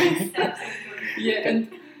quest for life. Yeah,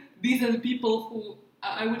 and these are the people who...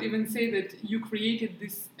 I would even say that you created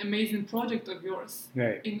this amazing project of yours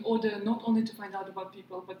in order not only to find out about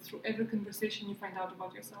people, but through every conversation you find out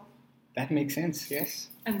about yourself. That makes sense, yes.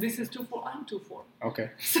 And this is 2-4, I'm 2-4. Okay.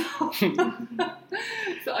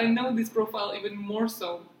 So I know this profile even more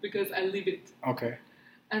so because I live it. Okay.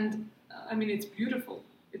 And it's beautiful.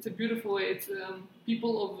 It's a beautiful way. It's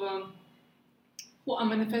people of... who are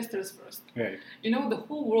manifestors first. Right. The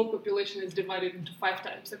whole world population is divided into 5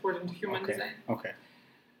 types according to human design. Okay.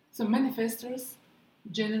 So manifestors,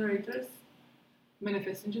 generators,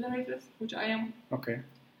 manifesting generators, which I am. Okay.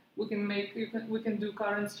 We can do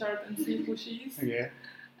Karen's chart and see who she is. Yeah.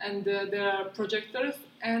 And there are projectors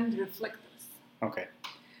and reflectors. Okay.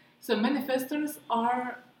 So manifestors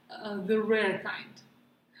are the rare kind.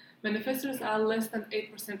 Manifestors are less than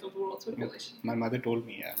 8% of the world's population. My mother told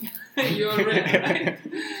me, yeah. You're rare, right?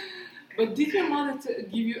 But did your mother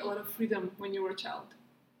give you a lot of freedom when you were a child?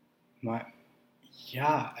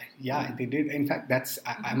 Yeah, they did. In fact,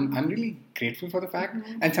 I'm really grateful for the fact.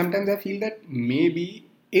 And sometimes I feel that maybe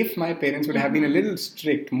if my parents would have been a little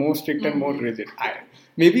more strict and more rigid,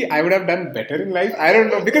 maybe I would have done better in life. I don't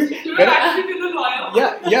know, because you would actually been a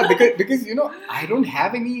lawyer. because I don't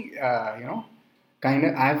have any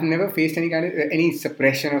I've never faced any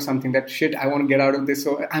suppression or something that shit I want to get out of this.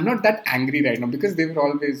 So I'm not that angry right now because they were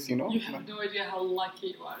always, You have no idea how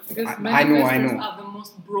lucky you are. Because I know. are the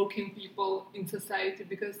most broken people in society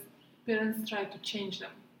because parents try to change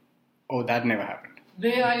them. Oh, that never happened.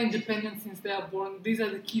 They are independent since they are born. These are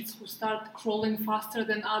the kids who start crawling faster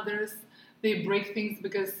than others. They break things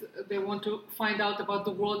because they want to find out about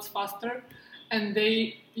the world faster. And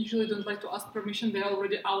they usually don't like to ask permission. They're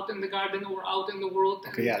already out in the garden or out in the world.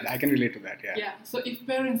 Okay, yeah, I can relate to that, yeah. Yeah, so if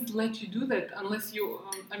parents let you do that, unless you,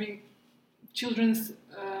 children's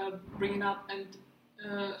bringing up and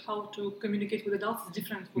how to communicate with adults is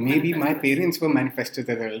different. Maybe my parents were manifestors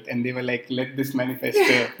as well, and they were like, let this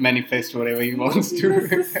manifestor manifest whatever he wants to.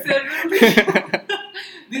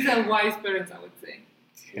 These are wise parents, I would say.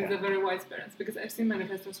 Yeah. These are very wise parents because I've seen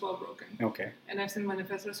manifestors who are broken. Okay. And I've seen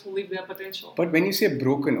manifestors who live their potential. But when you say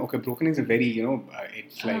broken is a very,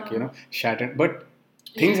 it's like, shattered. But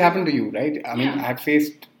things happen to you, right? I mean, I've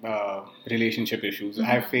faced relationship issues.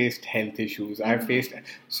 I've faced health issues. I've faced,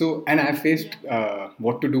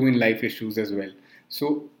 what to do in life issues as well.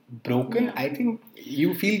 So broken, I think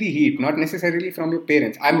you feel the heat, not necessarily from your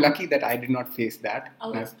parents. I'm lucky that I did not face that.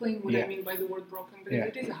 I'll explain what I mean by the word broken because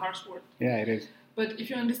it is a harsh word. Yeah, it is. But if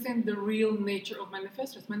you understand the real nature of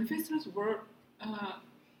manifestors were,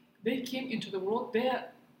 they came into the world, they are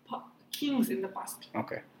kings in the past.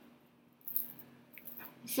 Okay.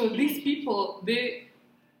 So these people,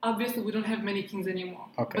 obviously we don't have many kings anymore.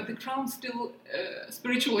 Okay. But the crown still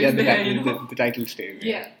spiritually is there, the title stays.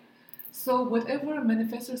 Yeah. So whatever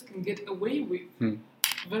manifestors can get away with,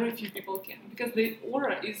 very few people can, because the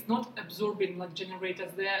aura is not absorbing like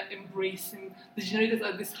generators. They are embracing. The generators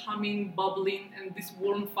are this humming, bubbling, and these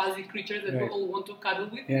warm, fuzzy creatures that we all want to cuddle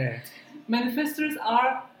with. Yeah. Manifestors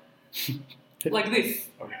are like this.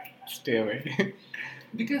 Okay, stay away.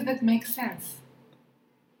 Because that makes sense.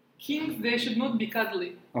 Kings, they should not be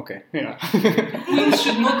cuddly. Okay. Yeah. Queens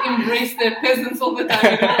should not embrace their peasants all the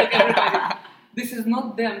time, like everybody. This is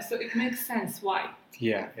not them, so it makes sense why.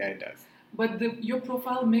 Yeah, it does. But your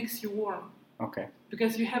profile makes you warm. Okay.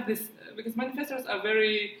 Because you have this, because manifestors are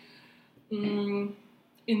very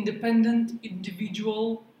independent,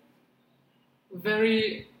 individual,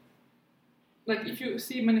 very, like if you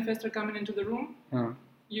see a manifestor coming into the room,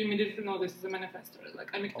 you immediately know this is a manifestor. Like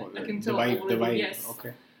I can tell the already, vibe. yes,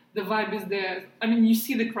 Okay. the vibe is there. I mean, you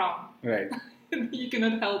see the crown. Right. You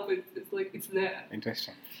cannot help it. It's like it's there.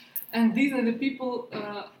 Interesting. And these are the people,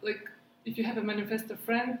 like if you have a manifestor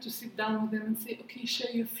friend, to sit down with them and say, okay,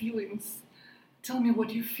 share your feelings. Tell me what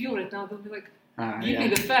you feel right now. They'll be like, give me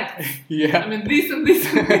the facts. Yeah. I mean, this and this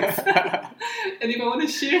and this. And if I want to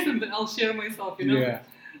share something, I'll share myself, Yeah.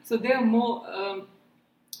 So they're more,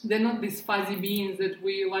 they're not these fuzzy beings that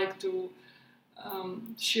we like to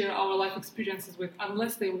share our life experiences with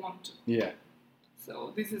unless they want to. Yeah.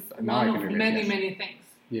 So this is Now one of many, many things.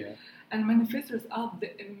 Yeah. And manifestors are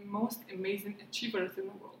the most amazing achievers in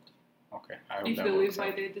the world. Okay. I hope If that they live works by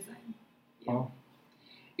out. their design. Yeah. Oh.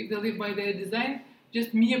 If they live by their design,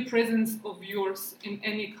 just mere presence of yours in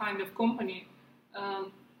any kind of company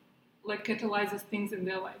like catalyzes things in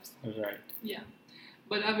their lives. Right. Yeah.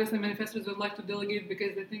 But obviously manifestors would like to delegate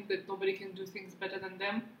because they think that nobody can do things better than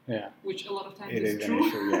them. Yeah. Which a lot of times It is is true. an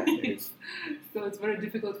issue, yeah. It is. So it's very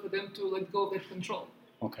difficult for them to let go of that control.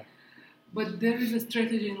 Okay. But there is a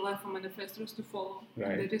strategy in life for manifestors to follow.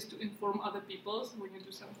 Right. And that is to inform other people when you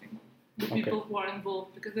do something. The people who are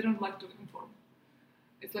involved, because they don't like to inform.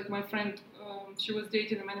 It's like my friend, she was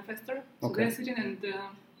dating a manifestor. So they're sitting and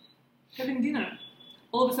having dinner.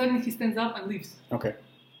 All of a sudden he stands up and leaves. Okay.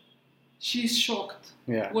 She's shocked.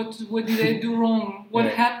 Yeah. What did I do wrong? What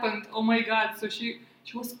Yeah. happened? Oh my God. So she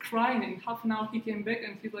was crying. In half an hour he came back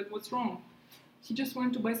and he's like, what's wrong? He just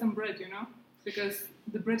went to buy some bread, because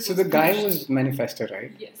the bread So was the guy finished. was manifestor,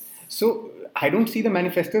 right? Yes. So I don't see the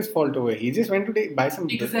manifestor's fault over. He just went to buy some.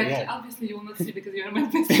 Exactly. Yeah. Obviously, you will not see because you're a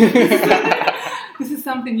manifestor. This is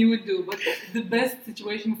something you would do. But the best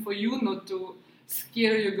situation for you not to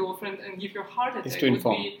scare your girlfriend and give your heart attack to would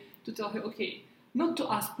inform. be to tell her, okay, not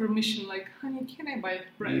to ask permission like, honey, can I buy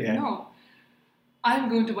bread? Yeah. No. I'm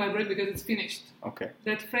going to buy bread because it's finished. Okay.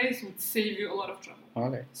 That phrase would save you a lot of trouble. All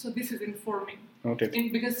right. So this is informing. Noted.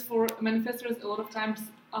 Because for manifestors, a lot of times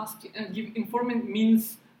informing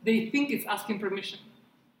means they think it's asking permission.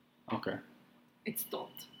 Okay. It's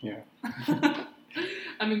not. Yeah.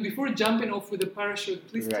 I mean, before jumping off with a parachute,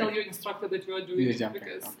 please Right. tell your instructor that you are doing You're it jumping.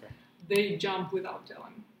 because Okay. they jump without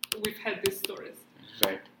telling. We've had these stories.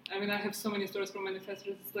 Right. I mean, I have so many stories from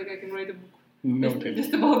manifestors. It's like I can write a book Noted.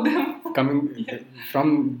 just about them. Coming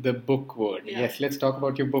from the book word, Yeah. yes, let's talk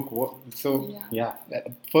about your book. So, Yeah.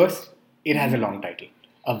 first, it has a long title,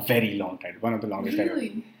 a very long title, one of the longest titles.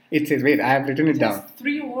 Really? It says, wait, I have written it down. Just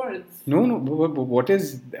 3 words. No, what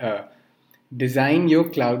is Design Your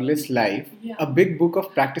Cloudless Life, Yeah. a big book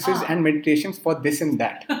of practices and meditations for this and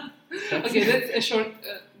that. Okay, that's a short.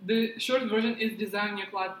 The short version is design your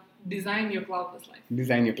cloudless life. Design Your Cloudless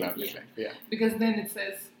Yeah. Life, yeah. Because then it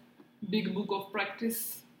says big book of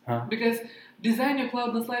practice. Huh? Because design your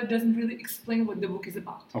cloudless life doesn't really explain what the book is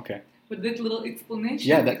about. Okay. But that little explanation.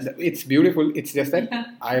 Yeah, it's beautiful. It's just that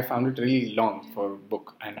Yeah. I found it really long for a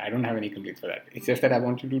book, and I don't have any complaints for that. It's just that I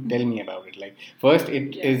want you to tell me about it. Like first,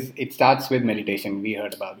 it starts with meditation. We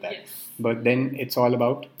heard about that, Yes. but then it's all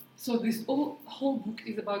about So this whole book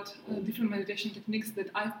is about different meditation techniques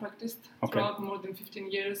that I've practiced throughout more than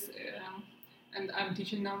 15 years. And I'm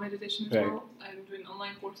teaching now meditation as well. I'm doing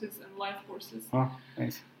online courses and live courses. Oh,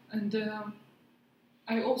 nice. And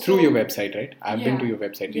I also... Through your website, right? I've been to Yeah. your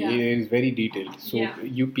website. Yeah. It is very detailed. So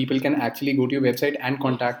Yeah. people can actually go to your website and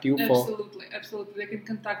contact you for... Absolutely. They can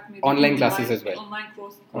contact me. Online They can classes invite as well. me, Online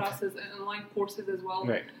classes and online courses as well.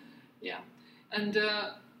 Right. Yeah. And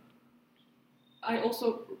I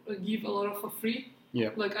also give a lot of for free. Yeah.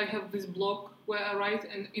 Like I have this blog where I write,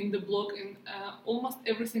 and in the blog, in almost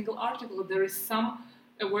every single article, there is some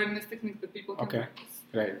awareness technique that people can practice.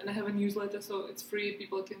 Right. And I have a newsletter, so it's free.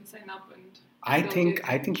 People can sign up and. I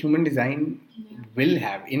think human design will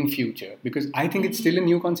have in future, because I think it's still a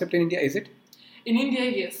new concept in India. Is it? In India,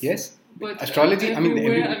 yes. Yes. But Astrology.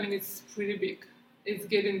 everywhere, it's pretty big. It's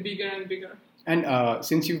getting bigger and bigger. And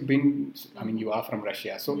since you've been, you are from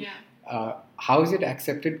Russia, so Yeah. how is it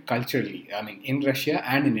accepted culturally? I mean, in Russia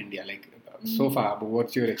and in India, like so far. But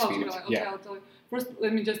what's your experience? Okay, I'll tell you. First,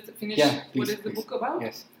 let me just finish please, what is the book about.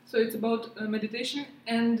 Yes. So it's about meditation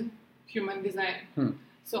and human design.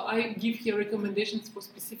 So I give here recommendations for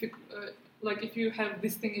specific, like if you have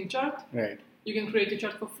this thing in chart, Right. you can create a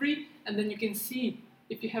chart for free, and then you can see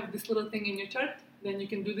if you have this little thing in your chart, then you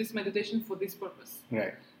can do this meditation for this purpose.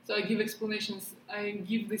 Right. So I give explanations. I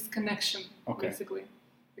give this connection, Okay. basically,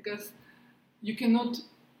 because you cannot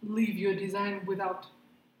live your design without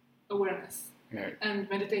awareness. Right. And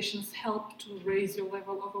meditations help to raise your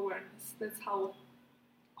level of awareness. That's how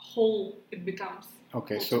whole it becomes.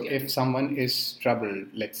 Okay, so altogether. if someone is troubled,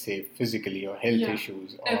 let's say physically or health Yeah,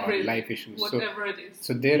 issues or everything, life issues, whatever it is,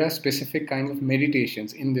 so there are specific kinds of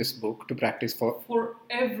meditations in this book to practice for. for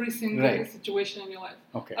every single Right. situation in your life.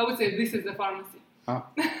 Okay. I would say this is the pharmacy. Ah,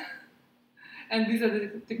 And these are the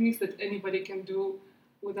techniques that anybody can do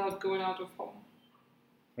without going out of home.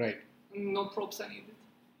 right. No props are needed.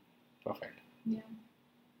 Perfect. Yeah.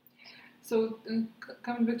 So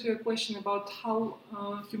coming back to your question about how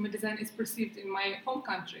human design is perceived in my home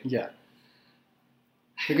country. Yeah.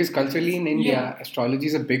 Because culturally in India, Yeah. astrology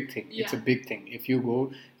is a big thing. It's a Yeah. big thing. If you go,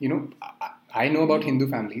 I know about Hindu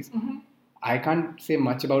families. Mm-hmm. I can't say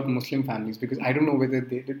much about Muslim families because I don't know whether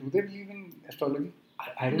do they believe in astrology?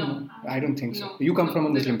 I don't No. know. I don't think so. No. You come No, from a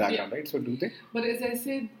they Muslim don't. background, right? So do they? But as I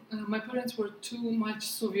said, my parents were too much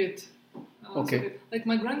Soviet. Okay. Soviet. Like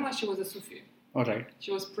my grandma, she was a Sufi. All right.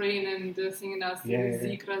 She was praying and singing us Yeah.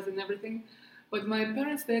 zikras and everything. But my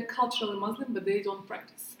parents, they're culturally Muslim, but they don't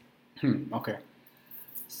practice. Okay.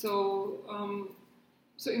 So,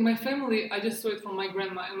 so in my family, I just saw it from my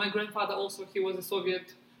grandma, and my grandfather also. He was a Soviet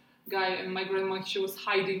guy, and my grandma, she was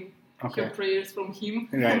hiding Okay. her prayers from him.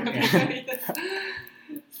 Right.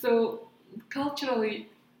 So culturally,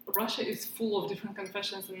 Russia is full of different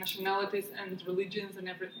confessions and nationalities and religions and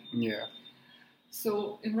everything. Yeah.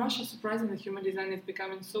 So in Russia, surprisingly, human design is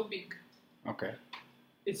becoming so big. Okay.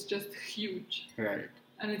 It's just huge. Right.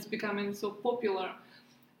 And it's becoming so popular.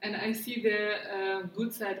 And I see the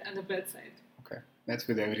good side and the bad side. Okay. That's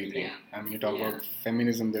with everything. Yeah. I mean, you talk Yeah. about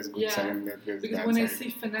feminism, there's good Yeah. side and there's Because bad when I side. see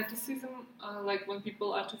fanaticism, like when people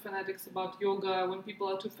are too fanatics about yoga, when people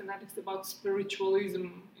are too fanatics about spiritualism,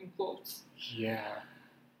 in quotes. Yeah.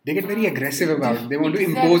 They get very aggressive about it. They want to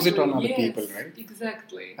impose it on other people, right?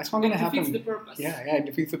 Exactly. That's not going to It defeats happen. the purpose. Yeah, it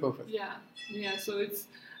defeats the purpose. Yeah. So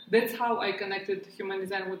that's how I connected human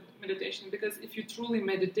design with meditation. Because if you truly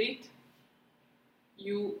meditate,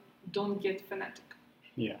 you don't get fanatic.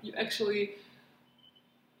 Yeah. You actually,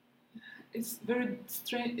 it's very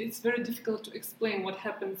strange. It's very difficult to explain what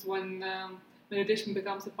happens when meditation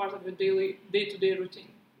becomes a part of your daily day-to-day routine.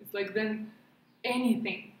 It's like then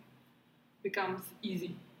anything becomes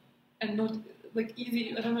easy, and not like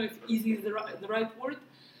easy. I don't know if easy is the right word,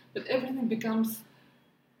 but everything becomes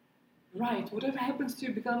right. Whatever happens to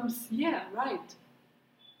you becomes right.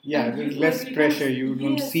 Yeah, And there's you less like pressure. relax. You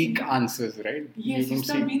don't Yes. seek answers, right? Yes, you don't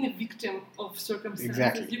start seek. being a victim of circumstances.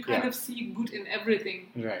 Exactly, You kind yeah. of see good in everything.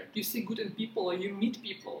 Right. You see good in people, you meet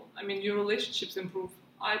people. I mean, your relationships improve.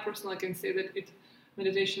 I personally can say that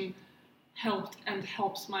meditation helped and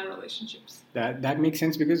helps my relationships. That makes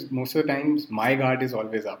sense because most of the times my guard is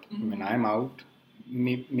always up when I'm out.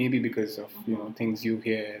 Maybe because of things you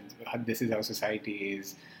hear. This is how society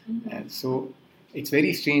is, and so it's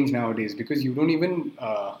very strange nowadays because you don't even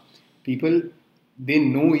people they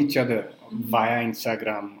know each other via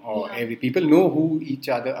Instagram or people know who each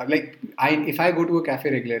other are. Like if I go to a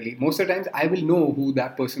cafe regularly, most of the times I will know who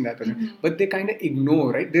that person, but they kind of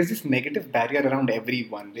ignore, right? There's this negative barrier around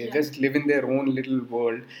everyone. They just live in their own little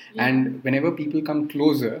world, and whenever people come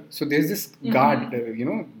closer, so there's this guard,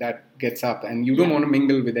 that gets up, and you don't want to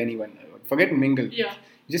mingle with anyone. Forget mingle. Yeah.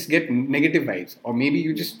 Just get negative vibes, or maybe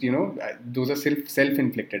you just those are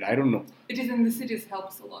self-inflicted. I don't know. It is in the cities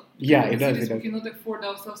helps a lot. Yeah, in it the does. cities, It does. we cannot afford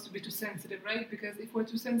ourselves to be too sensitive, right? Because if we're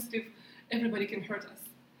too sensitive, everybody can hurt us.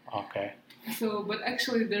 Okay. So, but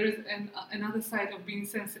actually, there is another side of being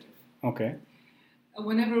sensitive. Okay.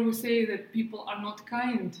 Whenever we say that people are not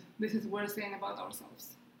kind, this is what we're saying about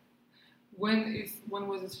ourselves. When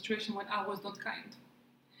was a situation when I was not kind?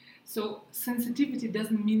 So sensitivity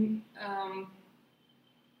doesn't mean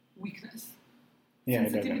weakness. Yeah,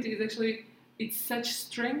 Sensitivity is actually, it's such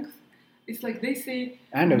strength. It's like they say,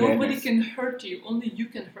 and nobody awareness. can hurt you, only you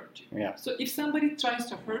can hurt you. Yeah. So if somebody tries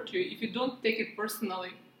to hurt you, if you don't take it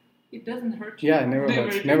personally, it doesn't hurt you. Yeah, never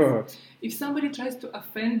hurts. Never hurts. If somebody tries to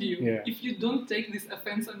offend you, Yeah. if you don't take this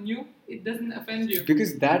offense on you, it doesn't offend you.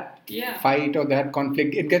 Because that Yeah. fight or that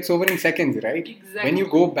conflict, it gets over in seconds, right? Exactly. When you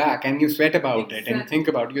go back and you sweat about it and Exactly. think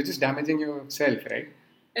about it, you're just damaging yourself, right?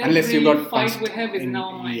 Every Unless you got fight punched we have is in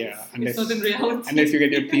our minds. Yeah, it's not in reality. unless you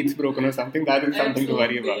get your teeth broken or something, that is something to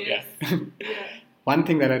worry about. Yes. Yeah. Yeah. One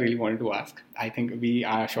thing that I really wanted to ask, I think we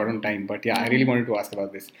are short on time, but yeah, I really wanted to ask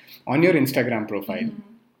about this. On your Instagram profile,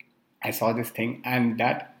 I saw this thing, and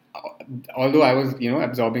that although I was,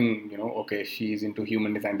 absorbing, okay, she's into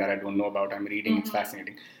human design that I don't know about. I'm reading, it's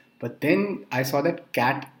fascinating. But then I saw that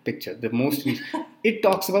cat picture, the most recent. It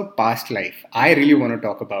talks about past life. I really want to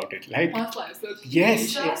talk about it. Like, Past lives.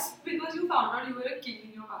 yes. Just because you found out you were a king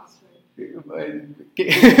in your past life.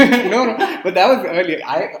 No, but that was earlier.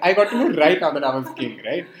 I got to know right now that I was king,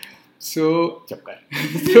 right? So, chup kar.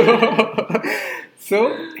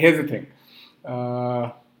 so here's the thing.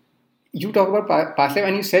 You talk about past life,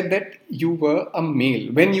 and you said that you were a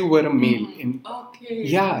male when you were a male. Okay.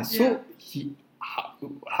 Yeah. So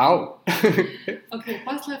how? Okay,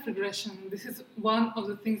 past life regression. This is one of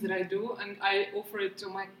the things that I do, and I offer it to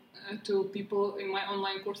my to people in my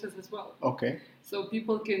online courses as well. Okay. So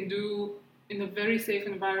people can do in a very safe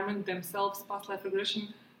environment themselves past life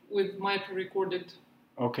regression with my pre-recorded.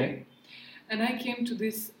 Okay. And I came to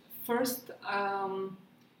this first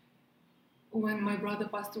when my brother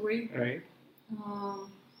passed away. Right.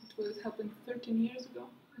 It happened 13 years ago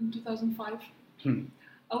in 2005.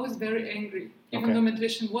 I was very angry, even Okay. though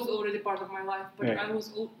meditation was already part of my life, but Right. I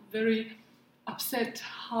was very upset.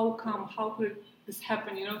 How come? How could this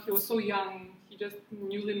happen? You know, he was so young. He just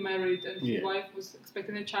newly married, and his wife was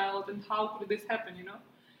expecting a child. And how could this happen? You know.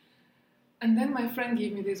 And then my friend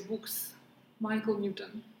gave me these books, Michael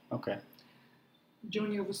Newton, Okay.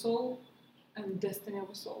 Journey of a Soul, and Destiny of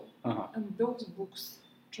a Soul. Uh-huh. And those books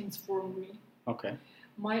transformed me. Okay.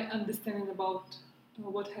 My understanding about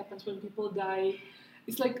what happens when people die.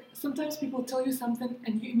 It's like sometimes people tell you something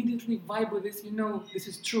and you immediately vibe with this. You know this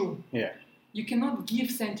is true. Yeah. You cannot give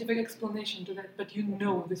scientific explanation to that, but you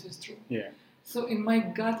know this is true. Yeah. So in my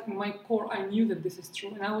gut, in my core, I knew that this is true.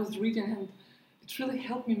 And I was reading, and it really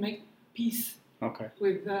helped me make peace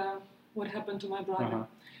with what happened to my brother. Uh-huh.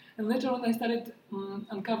 And later on, I started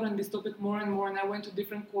uncovering this topic more and more, and I went to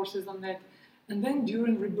different courses on that. And then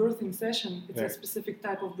during rebirthing session, it's a specific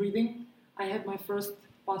type of breathing. I had my first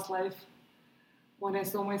past life when I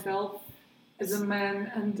saw myself as a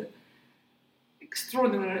man, and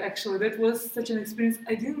extraordinary actually. That was such an experience.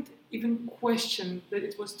 I didn't even question that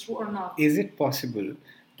it was true or not. Is it possible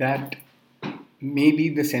that maybe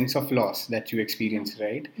the sense of loss that you experienced,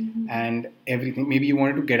 right? And everything, maybe you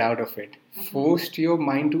wanted to get out of it, forced your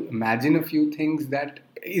mind to imagine a few things that,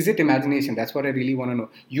 is it imagination? That's what I really want to know.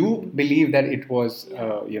 You believe that it was,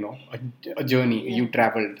 a journey you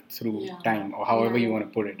traveled through time, or however you want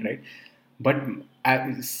to put it, right? But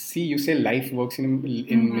see, you say life works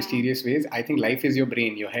in mysterious ways. I think life is your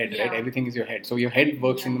brain, your head, right? Everything is your head. So your head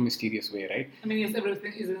works in a mysterious way, right? I mean, yes,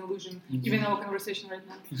 everything is an illusion. Even our conversation right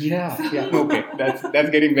now. Yeah. Okay, that's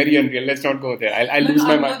getting very unreal. Let's not go there. I lose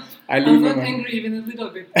my mind. I'm not angry even a little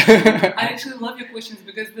bit. I actually love your questions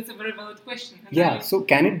because that's a very valid question. And so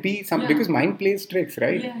can it be some, because mind plays tricks,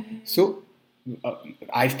 right? So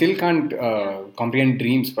I still can't comprehend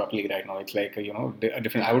dreams properly right now. It's like, a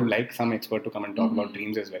different. I would like some expert to come and talk about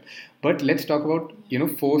dreams as well. But let's talk about,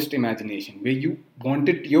 forced imagination, where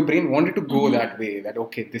your brain wanted to go that way. That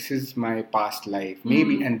okay, this is my past life,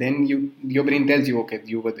 maybe, and then your brain tells you, okay,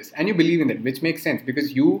 you were this, and you believe in it, which makes sense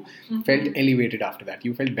because you felt elevated after that.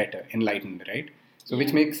 You felt better, enlightened, right? So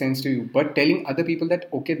which makes sense to you. But telling other people that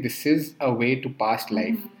okay, this is a way to past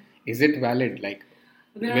life, is it valid? Like.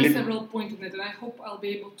 There are several points in it, and I hope I'll be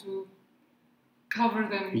able to cover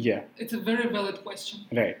them. Yeah. It's a very valid question.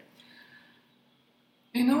 Right.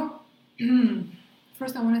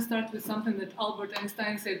 First I want to start with something that Albert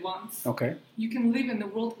Einstein said once. Okay. You can live in a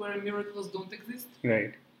world where miracles don't exist.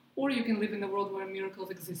 Right. Or you can live in a world where miracles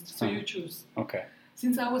exist. So you choose. Okay.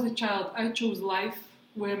 Since I was a child, I chose life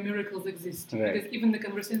where miracles exist. Right. Because even the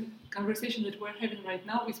conversation that we're having right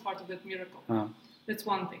now is part of that miracle. That's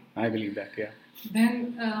one thing. I believe that, yeah.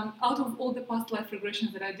 Then, out of all the past life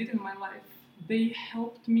regressions that I did in my life, they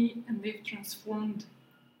helped me and they've transformed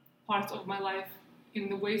parts of my life in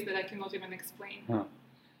the ways that I cannot even explain.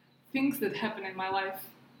 Things that happen in my life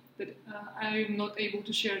that I'm not able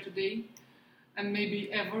to share today and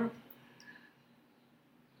maybe ever.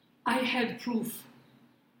 I had proof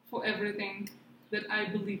for everything that I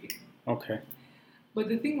believe in. Okay. But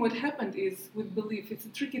the thing what happened is with belief, it's a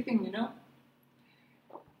tricky thing,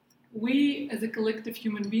 We, as a collective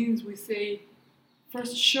human beings, we say,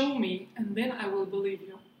 first show me, and then I will believe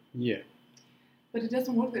you. Yeah. But it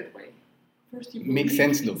doesn't work that way. First you believe Makes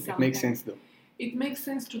sense though. something. It makes sense though. It makes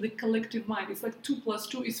sense to the collective mind. It's like 2 +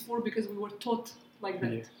 2 is 4 because we were taught like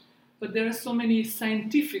that. Yeah. But there are so many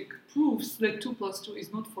scientific proofs that 2 + 2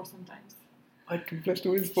 is not 4 sometimes. But 2 +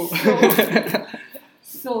 2 is 4.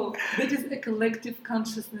 So that is a collective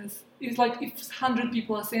consciousness. It's like if 100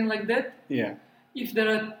 people are saying like that, yeah. If there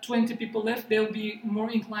are 20 people left, they'll be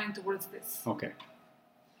more inclined towards this. Okay.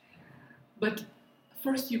 But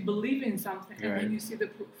first you believe in something and Right. then you see the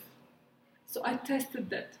proof. So I tested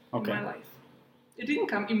that Okay. in my life. It didn't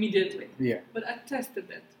come immediately, Yeah. but I tested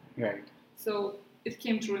that. Right. So it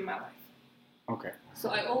came true in my life. Okay. So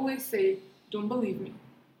I always say, don't believe me.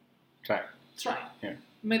 Try. Try. Yeah.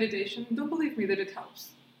 Meditation, don't believe me that it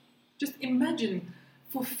helps. Just imagine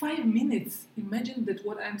for 5 minutes, imagine that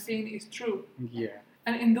what I'm saying is true. Yeah.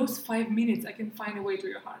 And in those 5 minutes, I can find a way to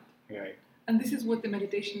your heart. Right. And this is what the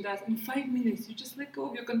meditation does. In 5 minutes, you just let go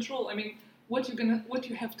of your control. I mean, what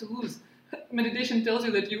you have to lose? Meditation tells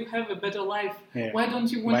you that you have a better life. Yeah. Why don't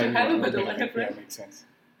you want Why to do have you a want better to life, Yeah, right? makes sense.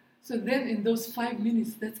 So then, in those 5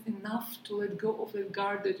 minutes, that's enough to let go of the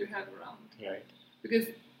guard that you have around. Right. Because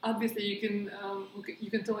obviously, you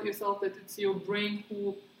can tell yourself that it's your brain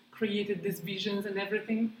who created these visions and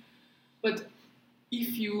everything. But if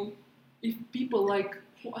people like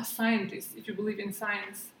who are scientists, if you believe in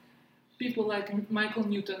science, people like Michael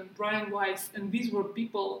Newton, Brian Weiss, and these were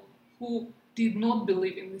people who did not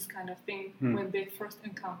believe in this kind of thing when they first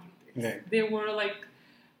encountered this. Right. They were like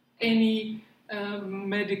any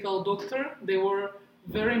medical doctor. They were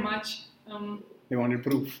very much They wanted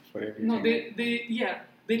proof for everything. no,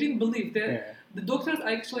 they didn't believe. Yeah. The doctors are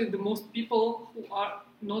actually the most people who are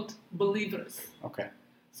not believers. Okay.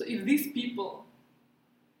 So if these people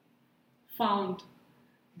found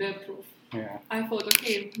their proof, Yeah. I thought,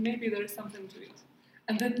 okay, maybe there is something to it.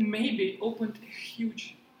 And that maybe opened a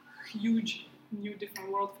huge, huge new different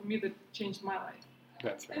world for me that changed my life.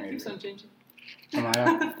 That's And it keeps amazing. on changing.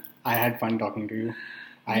 Amara, I had fun talking to you.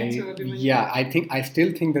 Me too, Abhimanyu. I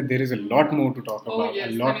still think that there is a lot more to talk Oh about. yes,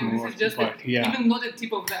 A lot I mean more. this is just but, yeah. even not the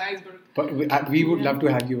tip of the iceberg. But we would Yeah. love to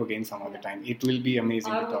have you again some other time. It will be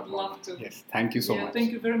amazing I to would talk love about. to. Yes, thank you so much.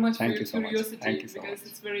 Thank you very much Thank for you your so much. curiosity Thank you so because much.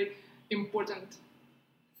 it's very important.